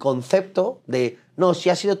el concepto de, no, si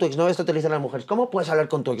ha sido tu exnovia, esto te lo dicen las mujeres. ¿Cómo puedes hablar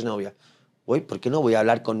con tu exnovia? Uy, ¿por qué no voy a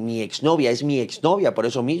hablar con mi exnovia? Es mi exnovia, por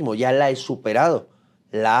eso mismo, ya la he superado.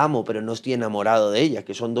 La amo, pero no estoy enamorado de ella,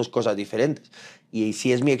 que son dos cosas diferentes. Y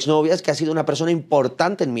si es mi exnovia, es que ha sido una persona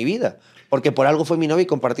importante en mi vida, porque por algo fue mi novia y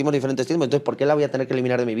compartimos diferentes tiempos. Entonces, ¿por qué la voy a tener que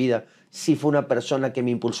eliminar de mi vida si fue una persona que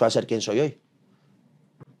me impulsó a ser quien soy hoy?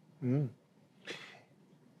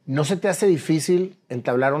 ¿No se te hace difícil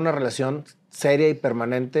entablar una relación seria y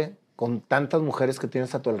permanente con tantas mujeres que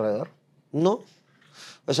tienes a tu alrededor? No.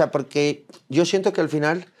 O sea, porque yo siento que al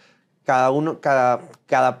final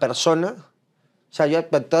cada persona... O sea, yo a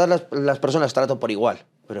todas las personas trato por igual,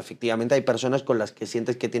 pero efectivamente hay personas con las que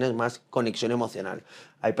sientes que tienes más conexión emocional.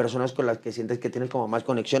 Hay personas con las que sientes que tienes como más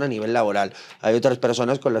conexión a nivel laboral. Hay otras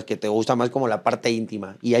personas con las que te gusta más como la parte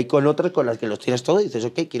íntima. Y hay con otras con las que los tienes todo y dices,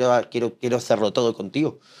 ok, quiero hacerlo todo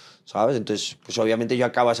contigo, ¿sabes? Entonces, pues obviamente yo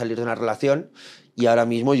acabo de salir de una relación y ahora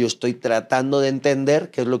mismo yo estoy tratando de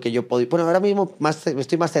entender qué es lo que yo puedo... Bueno, ahora mismo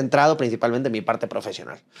estoy más centrado principalmente en mi parte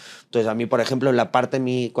profesional. Entonces, a mí, por ejemplo, en la parte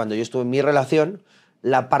cuando yo estuve en mi relación,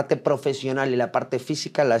 la parte profesional y la parte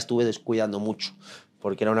física la estuve descuidando mucho,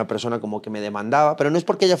 porque era una persona como que me demandaba, pero no es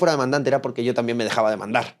porque ella fuera demandante, era porque yo también me dejaba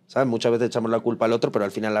demandar, ¿sabes? Muchas veces echamos la culpa al otro, pero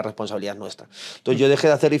al final la responsabilidad es nuestra. Entonces, yo dejé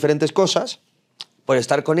de hacer diferentes cosas por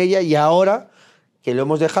estar con ella y ahora que lo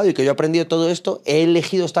hemos dejado y que yo he aprendido todo esto, he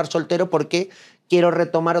elegido estar soltero porque quiero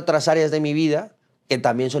retomar otras áreas de mi vida que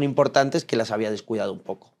también son importantes, que las había descuidado un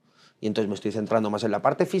poco. Y entonces me estoy centrando más en la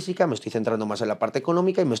parte física, me estoy centrando más en la parte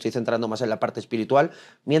económica y me estoy centrando más en la parte espiritual,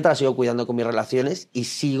 mientras sigo cuidando con mis relaciones y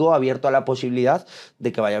sigo abierto a la posibilidad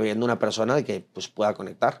de que vaya viendo una persona de que pues, pueda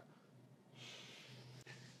conectar.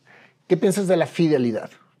 ¿Qué piensas de la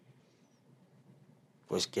fidelidad?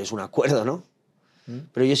 Pues que es un acuerdo, ¿no?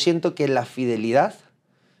 Pero yo siento que la fidelidad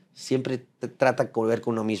siempre te trata de volver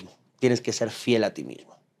con uno mismo. Tienes que ser fiel a ti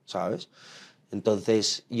mismo, ¿sabes?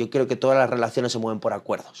 Entonces, yo creo que todas las relaciones se mueven por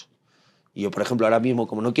acuerdos. Y yo, por ejemplo, ahora mismo,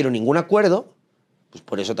 como no quiero ningún acuerdo, pues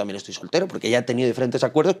por eso también estoy soltero, porque ya he tenido diferentes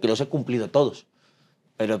acuerdos que los he cumplido todos.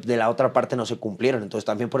 Pero de la otra parte no se cumplieron. Entonces,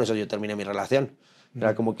 también por eso yo terminé mi relación.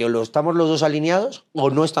 Era como que o estamos los dos alineados o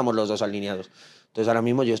no estamos los dos alineados. Entonces, ahora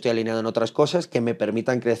mismo yo estoy alineado en otras cosas que me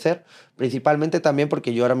permitan crecer, principalmente también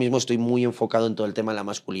porque yo ahora mismo estoy muy enfocado en todo el tema de la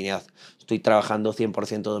masculinidad. Estoy trabajando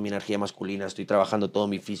 100% de mi energía masculina, estoy trabajando todo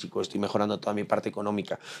mi físico, estoy mejorando toda mi parte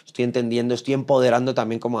económica, estoy entendiendo, estoy empoderando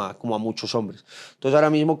también como a muchos hombres. Entonces, ahora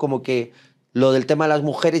mismo como que lo del tema de las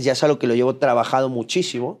mujeres ya es algo que lo llevo trabajado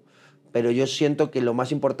muchísimo, pero yo siento que lo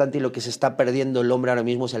más importante y lo que se está perdiendo el hombre ahora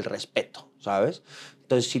mismo es el respeto, ¿sabes?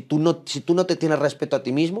 Entonces, si tú no te tienes respeto a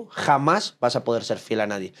ti mismo, jamás vas a poder ser fiel a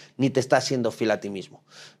nadie, ni te estás siendo fiel a ti mismo.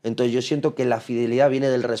 Entonces, yo siento que la fidelidad viene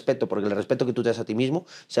del respeto, porque el respeto que tú te das a ti mismo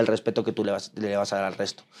es el respeto que tú le vas a dar al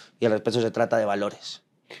resto. Y el respeto se trata de valores.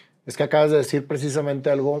 Es que acabas de decir precisamente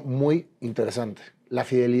algo muy interesante. La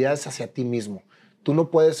fidelidad es hacia ti mismo. Tú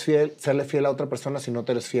no puedes serle fiel a otra persona si no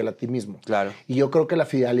te eres fiel a ti mismo. Claro. Y yo creo que la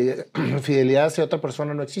fidelidad hacia otra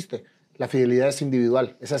persona no existe. La fidelidad es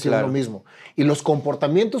individual, es hacia uno mismo. Y los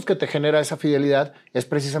comportamientos que te genera esa fidelidad es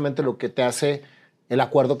precisamente lo que te hace el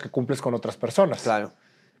acuerdo que cumples con otras personas. Claro.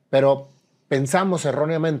 Pero pensamos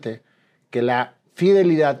erróneamente que la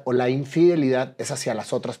fidelidad o la infidelidad es hacia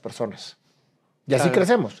las otras personas. Y así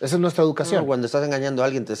crecemos. Esa es nuestra educación. No, cuando estás engañando a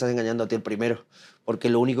alguien, te estás engañando a ti el primero. Porque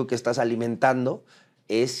lo único que estás alimentando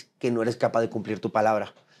es que no eres capaz de cumplir tu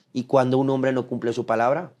palabra. Y cuando un hombre no cumple su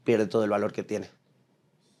palabra, pierde todo el valor que tiene.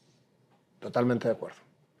 Totalmente de acuerdo.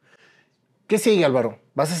 ¿Qué sigue, Álvaro?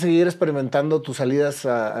 ¿Vas a seguir experimentando tus salidas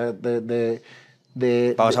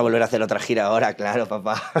Vamos a volver a hacer otra gira ahora, claro,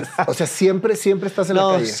 papá. O sea, siempre estás en la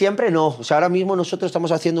calle. No, siempre no. O sea, ahora mismo nosotros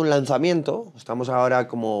estamos haciendo un lanzamiento. Estamos ahora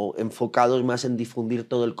como enfocados más en difundir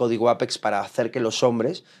todo el código Apex para hacer que los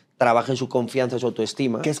hombres trabajen su confianza y su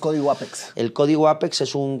autoestima. ¿Qué es código Apex? El código Apex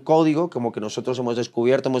es un código como que nosotros hemos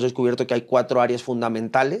descubierto. Hemos descubierto que hay 4 áreas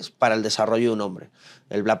fundamentales para el desarrollo de un hombre.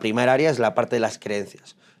 La primera área es la parte de las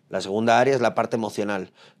creencias. La segunda área es la parte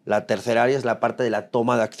emocional. La tercera área es la parte de la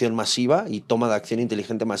toma de acción masiva y toma de acción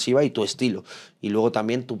inteligente masiva y tu estilo. Y luego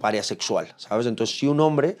también tu área sexual, ¿sabes? Entonces, si un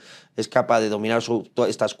hombre es capaz de dominar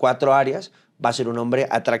estas 4 áreas, va a ser un hombre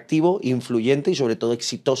atractivo, influyente y sobre todo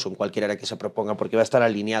exitoso en cualquier área que se proponga, porque va a estar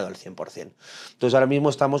alineado al 100%. Entonces, ahora mismo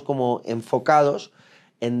estamos como enfocados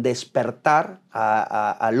en despertar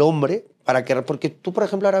al hombre Porque tú, por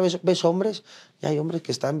ejemplo, ahora ves hombres y hay hombres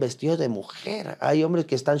que están vestidos de mujer, hay hombres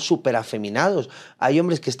que están súper afeminados, hay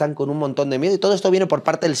hombres que están con un montón de miedo y todo esto viene por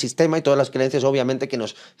parte del sistema y todas las creencias, obviamente, que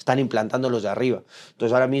nos están implantando los de arriba.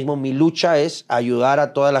 Entonces, ahora mismo mi lucha es ayudar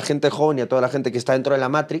a toda la gente joven y a toda la gente que está dentro de la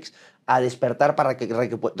Matrix a despertar para que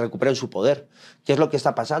recuperen su poder. ¿Qué es lo que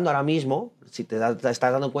está pasando ahora mismo? Si te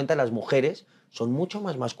estás dando cuenta, las mujeres son mucho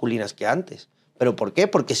más masculinas que antes. ¿Pero por qué?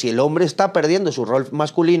 Porque si el hombre está perdiendo su rol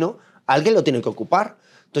masculino, alguien lo tiene que ocupar.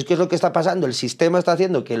 Entonces, ¿qué es lo que está pasando? El sistema está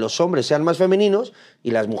haciendo que los hombres sean más femeninos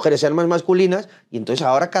y las mujeres sean más masculinas, y entonces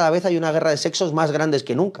ahora cada vez hay una guerra de sexos más grandes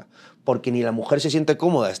que nunca, porque ni la mujer se siente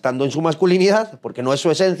cómoda estando en su masculinidad, porque no es su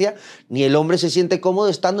esencia, ni el hombre se siente cómodo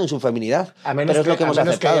estando en su feminidad. Pero es lo que hemos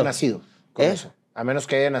aceptado. Que haya nacido con eso. A menos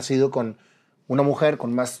que haya nacido con una mujer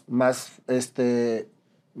con más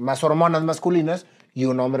hormonas masculinas y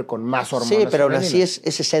un hombre con más hormonas femeninas. Sí, pero aún así es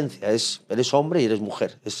esencia. Eres hombre y eres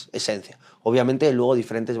mujer. Es esencia. Obviamente, luego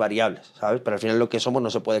diferentes variables, ¿sabes? Pero al final lo que somos no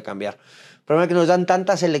se puede cambiar. El problema es que nos dan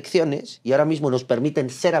tantas elecciones y ahora mismo nos permiten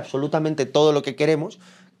ser absolutamente todo lo que queremos,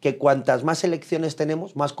 que cuantas más elecciones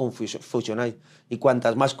tenemos, más confusión hay. Y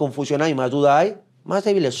cuantas más confusión hay, más duda hay, más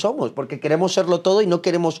débiles somos, porque queremos serlo todo y no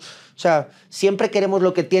queremos, o sea, siempre queremos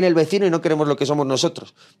lo que tiene el vecino y no queremos lo que somos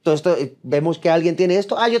nosotros. Entonces vemos que alguien tiene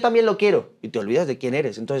esto, yo también lo quiero, y te olvidas de quién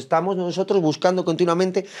eres. Entonces estamos nosotros buscando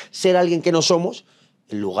continuamente ser alguien que no somos,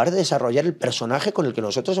 en lugar de desarrollar el personaje con el que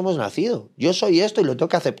nosotros hemos nacido. Yo soy esto y lo tengo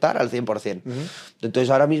que aceptar al 100%. Entonces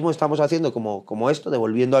ahora mismo estamos haciendo como esto,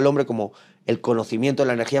 devolviendo al hombre como el conocimiento de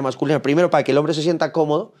la energía masculina, primero para que el hombre se sienta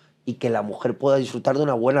cómodo, y que la mujer pueda disfrutar de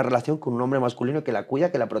una buena relación con un hombre masculino que la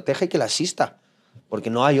cuida, que la protege y que la asista.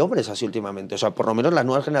 Porque no hay hombres así últimamente. O sea, por lo menos las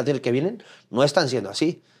nuevas generaciones que vienen no están siendo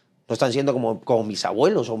así. No están siendo como mis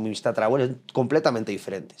abuelos o mis tatarabuelos, completamente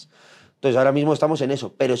diferentes. Entonces ahora mismo estamos en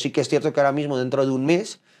eso. Pero sí que es cierto que ahora mismo, dentro de un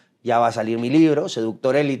mes, ya va a salir mi libro,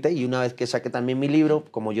 Seductor Élite, y una vez que saque también mi libro,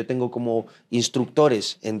 como yo tengo como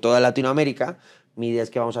instructores en toda Latinoamérica, mi idea es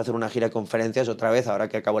que vamos a hacer una gira de conferencias otra vez. Ahora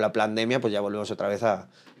que acabó la pandemia, pues ya volvemos otra vez a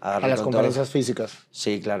darle a las conferencias físicas.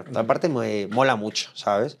 Sí, claro. Aparte me mola mucho,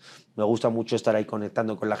 ¿sabes? Me gusta mucho estar ahí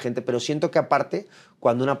conectando con la gente, pero siento que aparte,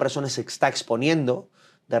 cuando una persona se está exponiendo,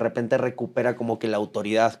 de repente recupera como que la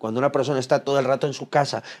autoridad. Cuando una persona está todo el rato en su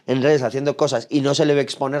casa, en redes, haciendo cosas y no se le ve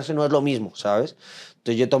exponerse, no es lo mismo, ¿sabes?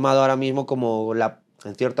 Entonces yo he tomado ahora mismo como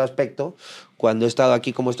en cierto aspecto, cuando he estado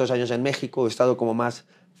aquí como estos años en México, he estado como más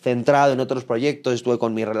centrado en otros proyectos, estuve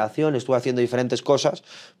con mi relación, estuve haciendo diferentes cosas,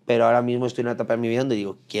 pero ahora mismo estoy en una etapa de mi vida donde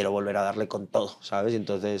digo, quiero volver a darle con todo, ¿sabes?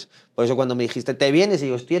 Entonces, por eso cuando me dijiste, ¿te vienes? Y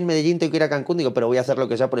digo, estoy en Medellín, tengo que ir a Cancún, digo, pero voy a hacer lo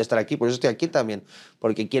que sea por estar aquí, por eso estoy aquí también,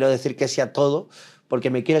 porque quiero decir que sí a todo, porque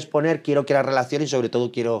me quiero exponer, quiero crear relaciones y sobre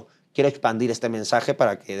todo quiero expandir este mensaje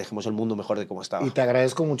para que dejemos el mundo mejor de como estaba. Y te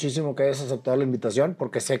agradezco muchísimo que hayas aceptado la invitación,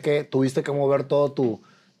 porque sé que tuviste que mover todo tu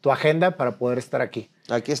agenda para poder estar aquí.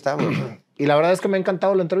 Aquí estamos. Y la verdad es que me ha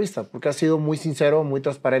encantado la entrevista, porque has sido muy sincero, muy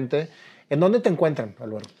transparente. ¿En dónde te encuentran,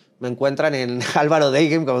 Álvaro? Me encuentran en Alvaro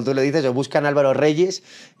DayGame, como tú le dices, o buscan Álvaro Reyes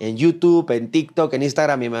en YouTube, en TikTok, en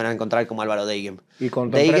Instagram, y me van a encontrar como Álvaro DayGame. ¿Y con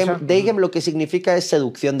tu empresa? DayGame lo que significa es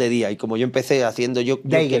seducción de día, y como yo empecé haciendo...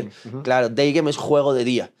 DayGame. Claro, DayGame es juego de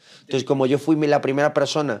día. Entonces, como yo fui la primera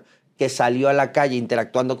persona que salió a la calle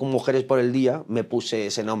interactuando con mujeres por el día, me puse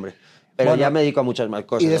ese nombre. Pero bueno, ya me dedico a muchas más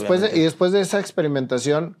cosas. Y después de esa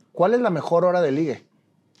experimentación, ¿cuál es la mejor hora de ligue?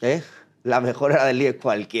 La mejor hora de ligue,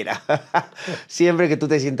 cualquiera. Siempre que tú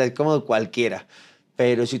te sientas cómodo, cualquiera.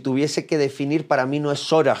 Pero si tuviese que definir, para mí no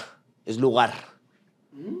es hora, es lugar.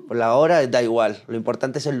 Por la hora da igual, lo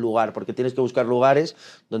importante es el lugar, porque tienes que buscar lugares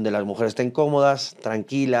donde las mujeres estén cómodas,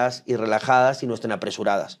 tranquilas y relajadas y no estén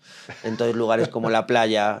apresuradas. Entonces lugares como la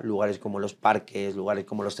playa, lugares como los parques, lugares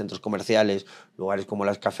como los centros comerciales, lugares como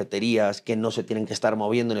las cafeterías, que no se tienen que estar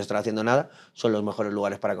moviendo ni estar haciendo nada, son los mejores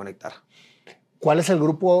lugares para conectar. ¿Cuál es el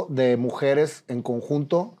grupo de mujeres en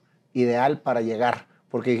conjunto ideal para llegar?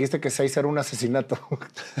 Porque dijiste que 6 era un asesinato.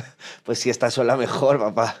 Pues si estás sola, mejor,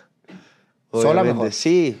 papá. ¿Sola mejor?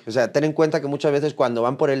 Sí, o sea, ten en cuenta que muchas veces cuando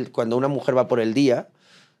una mujer va por el día,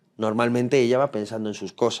 normalmente ella va pensando en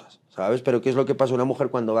sus cosas, ¿sabes? Pero ¿qué es lo que pasa una mujer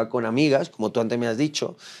cuando va con amigas, como tú antes me has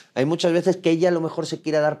dicho? Hay muchas veces que ella a lo mejor se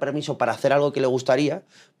quiere dar permiso para hacer algo que le gustaría,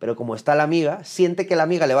 pero como está la amiga, siente que la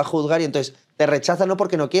amiga le va a juzgar y entonces te rechaza no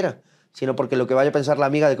porque no quiera, sino porque lo que vaya a pensar la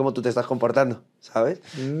amiga de cómo tú te estás comportando, ¿sabes?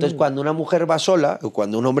 Entonces, cuando una mujer va sola o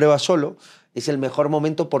cuando un hombre va solo, es el mejor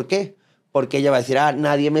momento. ¿Por qué? Porque ella va a decir,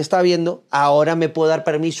 nadie me está viendo, ahora me puedo dar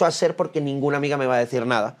permiso a hacer porque ninguna amiga me va a decir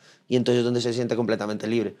nada. Y entonces es donde se siente completamente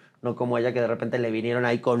libre. No como ella que de repente le vinieron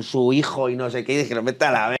ahí con su hijo y no sé qué y dijeron, vete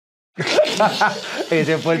a la vez.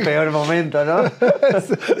 Ese fue el peor momento, ¿no?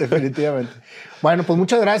 Definitivamente. Bueno, pues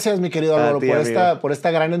muchas gracias, mi querido Álvaro, ti, por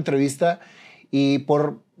esta gran entrevista y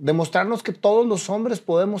por demostrarnos que todos los hombres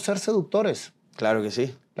podemos ser seductores. Claro que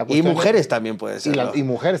sí. Y mujeres también pueden ser. Y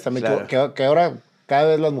mujeres también, claro. que ahora cada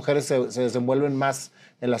vez las mujeres se desenvuelven más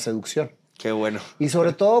en la seducción. Qué bueno. Y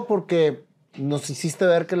sobre todo porque nos hiciste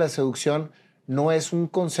ver que la seducción no es un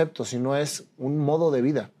concepto, sino es un modo de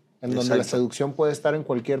vida, en donde la seducción puede estar en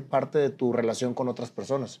cualquier parte de tu relación con otras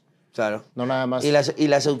personas. Claro. No nada más. Y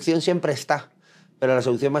la seducción siempre está, pero la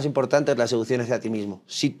seducción más importante es la seducción hacia ti mismo.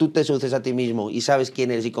 Si tú te seduces a ti mismo y sabes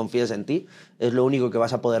quién eres y confías en ti, es lo único que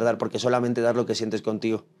vas a poder dar, porque solamente das lo que sientes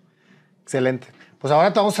contigo. Excelente. Pues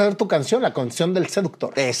ahora te vamos a ver tu canción, la canción del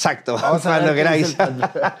seductor. Exacto. Vamos a cuando queráis.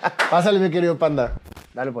 Pásale, mi querido Panda.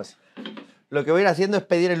 Dale, pues. Lo que voy a ir haciendo es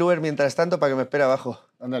pedir el Uber mientras tanto para que me espere abajo.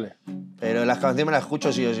 Ándale. Pero las canciones me las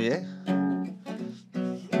escucho sí o sí, ¿eh?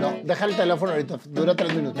 No, deja el teléfono ahorita. Dura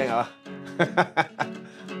 3 minutos. Venga, va.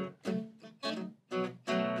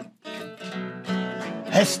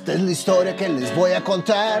 Esta es la historia que les voy a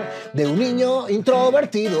contar de un niño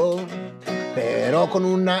introvertido, pero con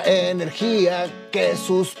una energía que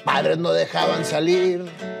sus padres no dejaban salir.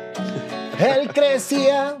 Él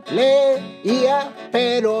crecía, leía,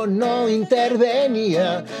 pero no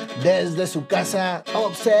intervenía. Desde su casa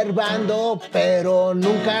observando, pero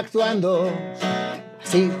nunca actuando.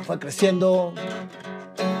 Así fue creciendo,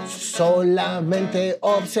 solamente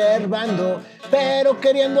observando, pero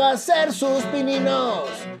queriendo hacer sus pininos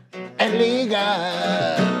en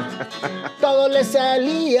liga. Todo le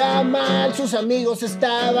salía mal, sus amigos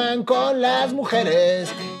estaban con las mujeres,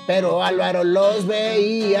 pero Álvaro los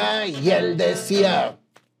veía y él decía: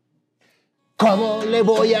 ¿cómo le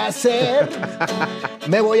voy a hacer?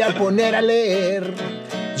 Me voy a poner a leer.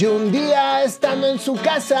 Y un día, estando en su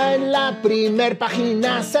casa, en la primer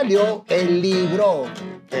página salió el libro.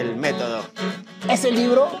 El método. Ese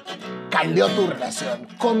libro cambió tu relación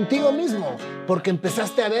contigo mismo, porque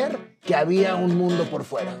empezaste a ver que había un mundo por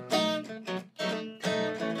fuera.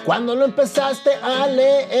 Cuando lo empezaste a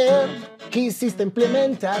leer, quisiste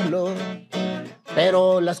implementarlo,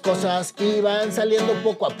 pero las cosas iban saliendo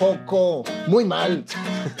poco a poco muy mal.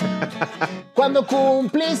 Cuando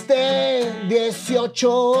cumpliste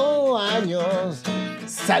 18 años,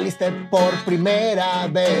 saliste por primera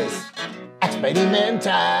vez a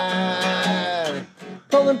experimentar.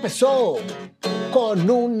 Todo empezó con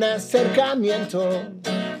un acercamiento,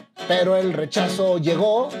 pero el rechazo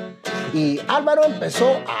llegó y Álvaro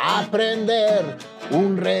empezó a aprender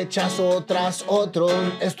un rechazo tras otro,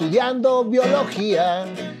 estudiando biología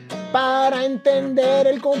para entender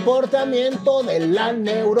el comportamiento de la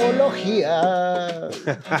neurología.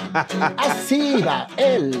 Así va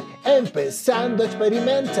él empezando a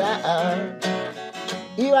experimentar.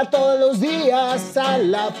 Iba todos los días a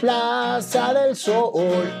la Plaza del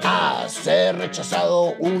Sol a ser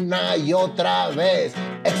rechazado una y otra vez,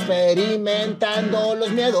 experimentando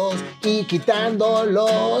los miedos y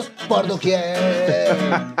quitándolos por doquier.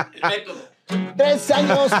 El método. 3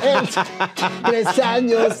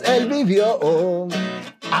 años él vivió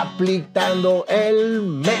aplicando el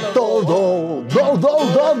método.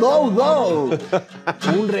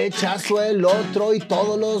 Un rechazo el otro y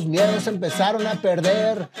todos los miedos empezaron a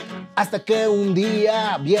perder, hasta que un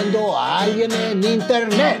día, viendo a alguien en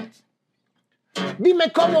internet: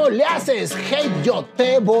 dime cómo le haces, hey, yo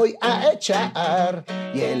te voy a echar.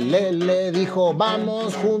 Y él le dijo: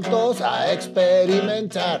 vamos juntos a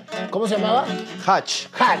experimentar. ¿Cómo se llamaba? Hatch.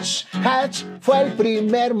 Hatch fue el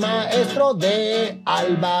primer maestro de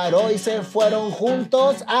Álvaro y se fueron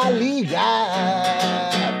juntos a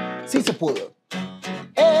ligar. Sí se pudo.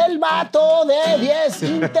 El vato de 10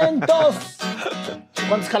 intentos.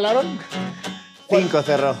 ¿Cuántos jalaron? 5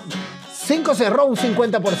 cerró. 5 cerró, un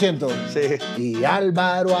 50%. Sí. Y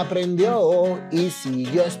Álvaro aprendió y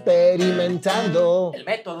siguió experimentando. El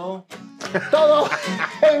método. Todo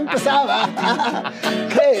empezaba a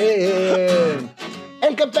creer.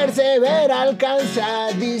 El que persevera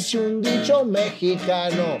alcanza, dice un dicho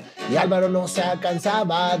mexicano. Y Álvaro no se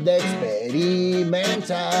cansaba de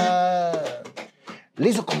experimentar. Le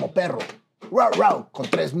hizo como perro, rau, rau, con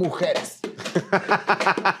 3 mujeres.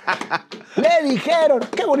 Le dijeron: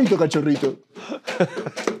 qué bonito cachorrito.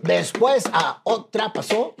 Después a otra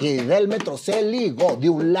pasó y del metro se ligó de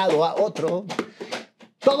un lado a otro.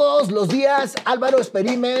 Todos los días Álvaro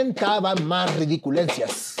experimentaba más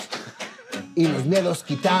ridiculencias y los miedos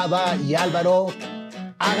quitaba, y Álvaro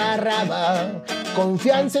agarraba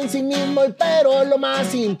confianza en sí mismo, pero lo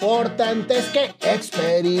más importante es que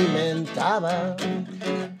experimentaba.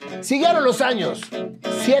 Siguieron los años,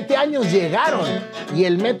 7 años llegaron y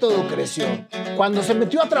el método creció. Cuando se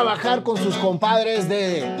metió a trabajar con sus compadres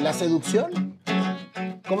de la seducción,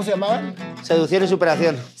 ¿Cómo se llamaban? Seducción y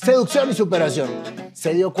superación. Seducción y superación.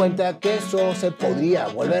 Se dio cuenta que eso se podría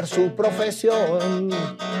volver su profesión.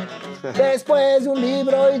 Después de un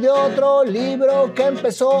libro y de otro libro que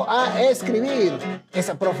empezó a escribir,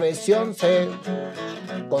 esa profesión se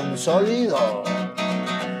consolidó.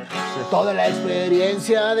 Toda la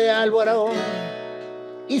experiencia de Álvaro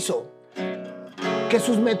hizo que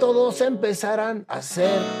sus métodos empezaran a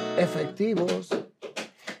ser efectivos.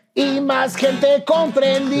 Y más gente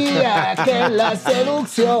comprendía que la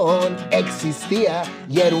seducción existía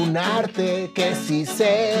y era un arte que sí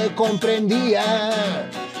se comprendía.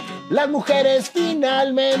 Las mujeres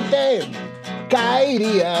finalmente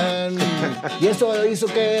caerían y eso hizo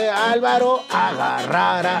que Álvaro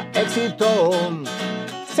agarrara éxito.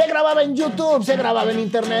 Se grababa en YouTube, se grababa en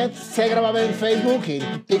Internet, se grababa en Facebook y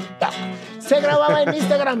TikTok. Se grababa en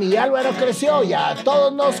Instagram y Álvaro creció y a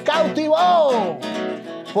todos nos cautivó.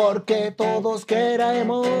 Porque todos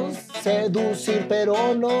queremos seducir,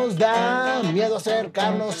 pero nos da miedo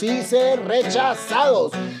acercarnos y ser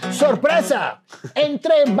rechazados. ¡Sorpresa!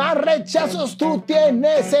 Entre más rechazos tú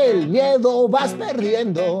tienes, el miedo vas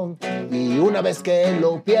perdiendo. Y una vez que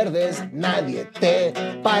lo pierdes, nadie te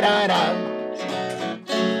parará.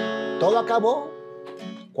 Todo acabó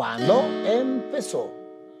cuando empezó.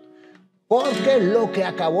 Porque lo que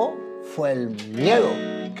acabó fue el miedo,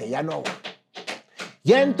 que ya no va.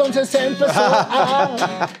 Y entonces empezó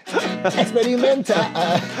a experimentar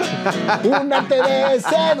un arte de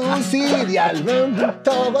seducir y al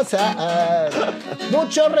momento gozar.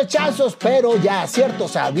 Muchos rechazos, pero ya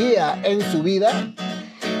ciertos había en su vida,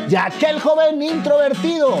 ya que el joven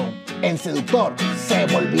introvertido en seductor se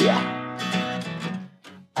volvía.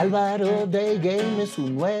 Alvaro DayGame es su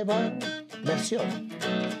nueva versión,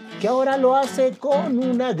 que ahora lo hace con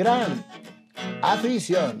una gran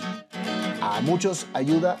afición. A muchos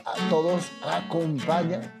ayuda, a todos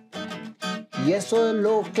acompaña. Y eso es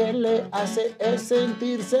lo que le hace es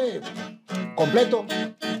sentirse completo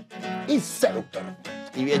y seductor.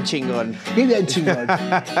 Y bien chingón. Y bien chingón.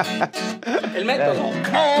 El método.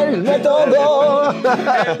 El método.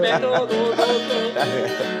 El método.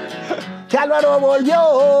 Que Álvaro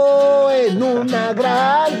volvió en una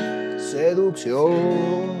gran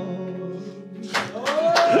seducción.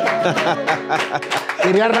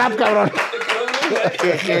 Quería rap, cabrón.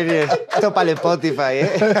 Qué genio. Esto para el Spotify,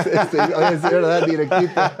 ¿eh? Oye, sí, ¿verdad?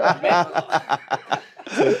 Directito.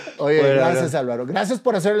 Sí. Oye, Bueno, gracias, Álvaro. Gracias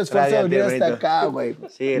por hacer el esfuerzo de venir hasta acá, güey.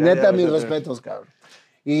 Sí, neta, mis respetos, cabrón.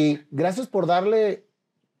 Y gracias por darle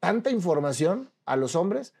tanta información a los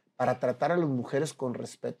hombres para tratar a las mujeres con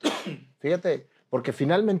respeto. Fíjate, porque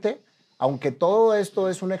finalmente, aunque todo esto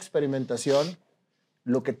es una experimentación,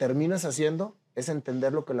 lo que terminas haciendo es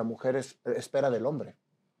entender lo que la mujer espera del hombre.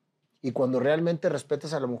 Y cuando realmente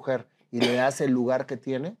respetas a la mujer y le das el lugar que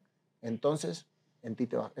tiene, entonces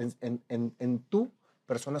en tu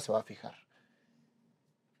persona se va a fijar.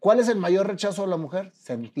 ¿Cuál es el mayor rechazo de la mujer?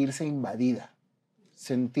 Sentirse invadida,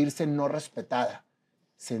 sentirse no respetada,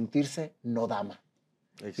 sentirse no dama.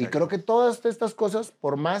 Exacto. Y creo que todas estas cosas,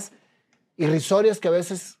 por más irrisorias que a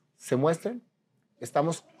veces se muestren,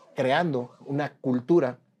 estamos creando una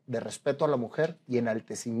cultura de respeto a la mujer y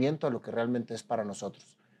enaltecimiento a lo que realmente es para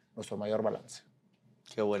nosotros nuestro mayor balance.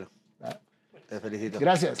 Qué bueno. ¿Ah? Te felicito.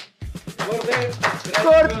 Gracias. ¡Corten!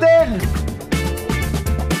 ¡Corten!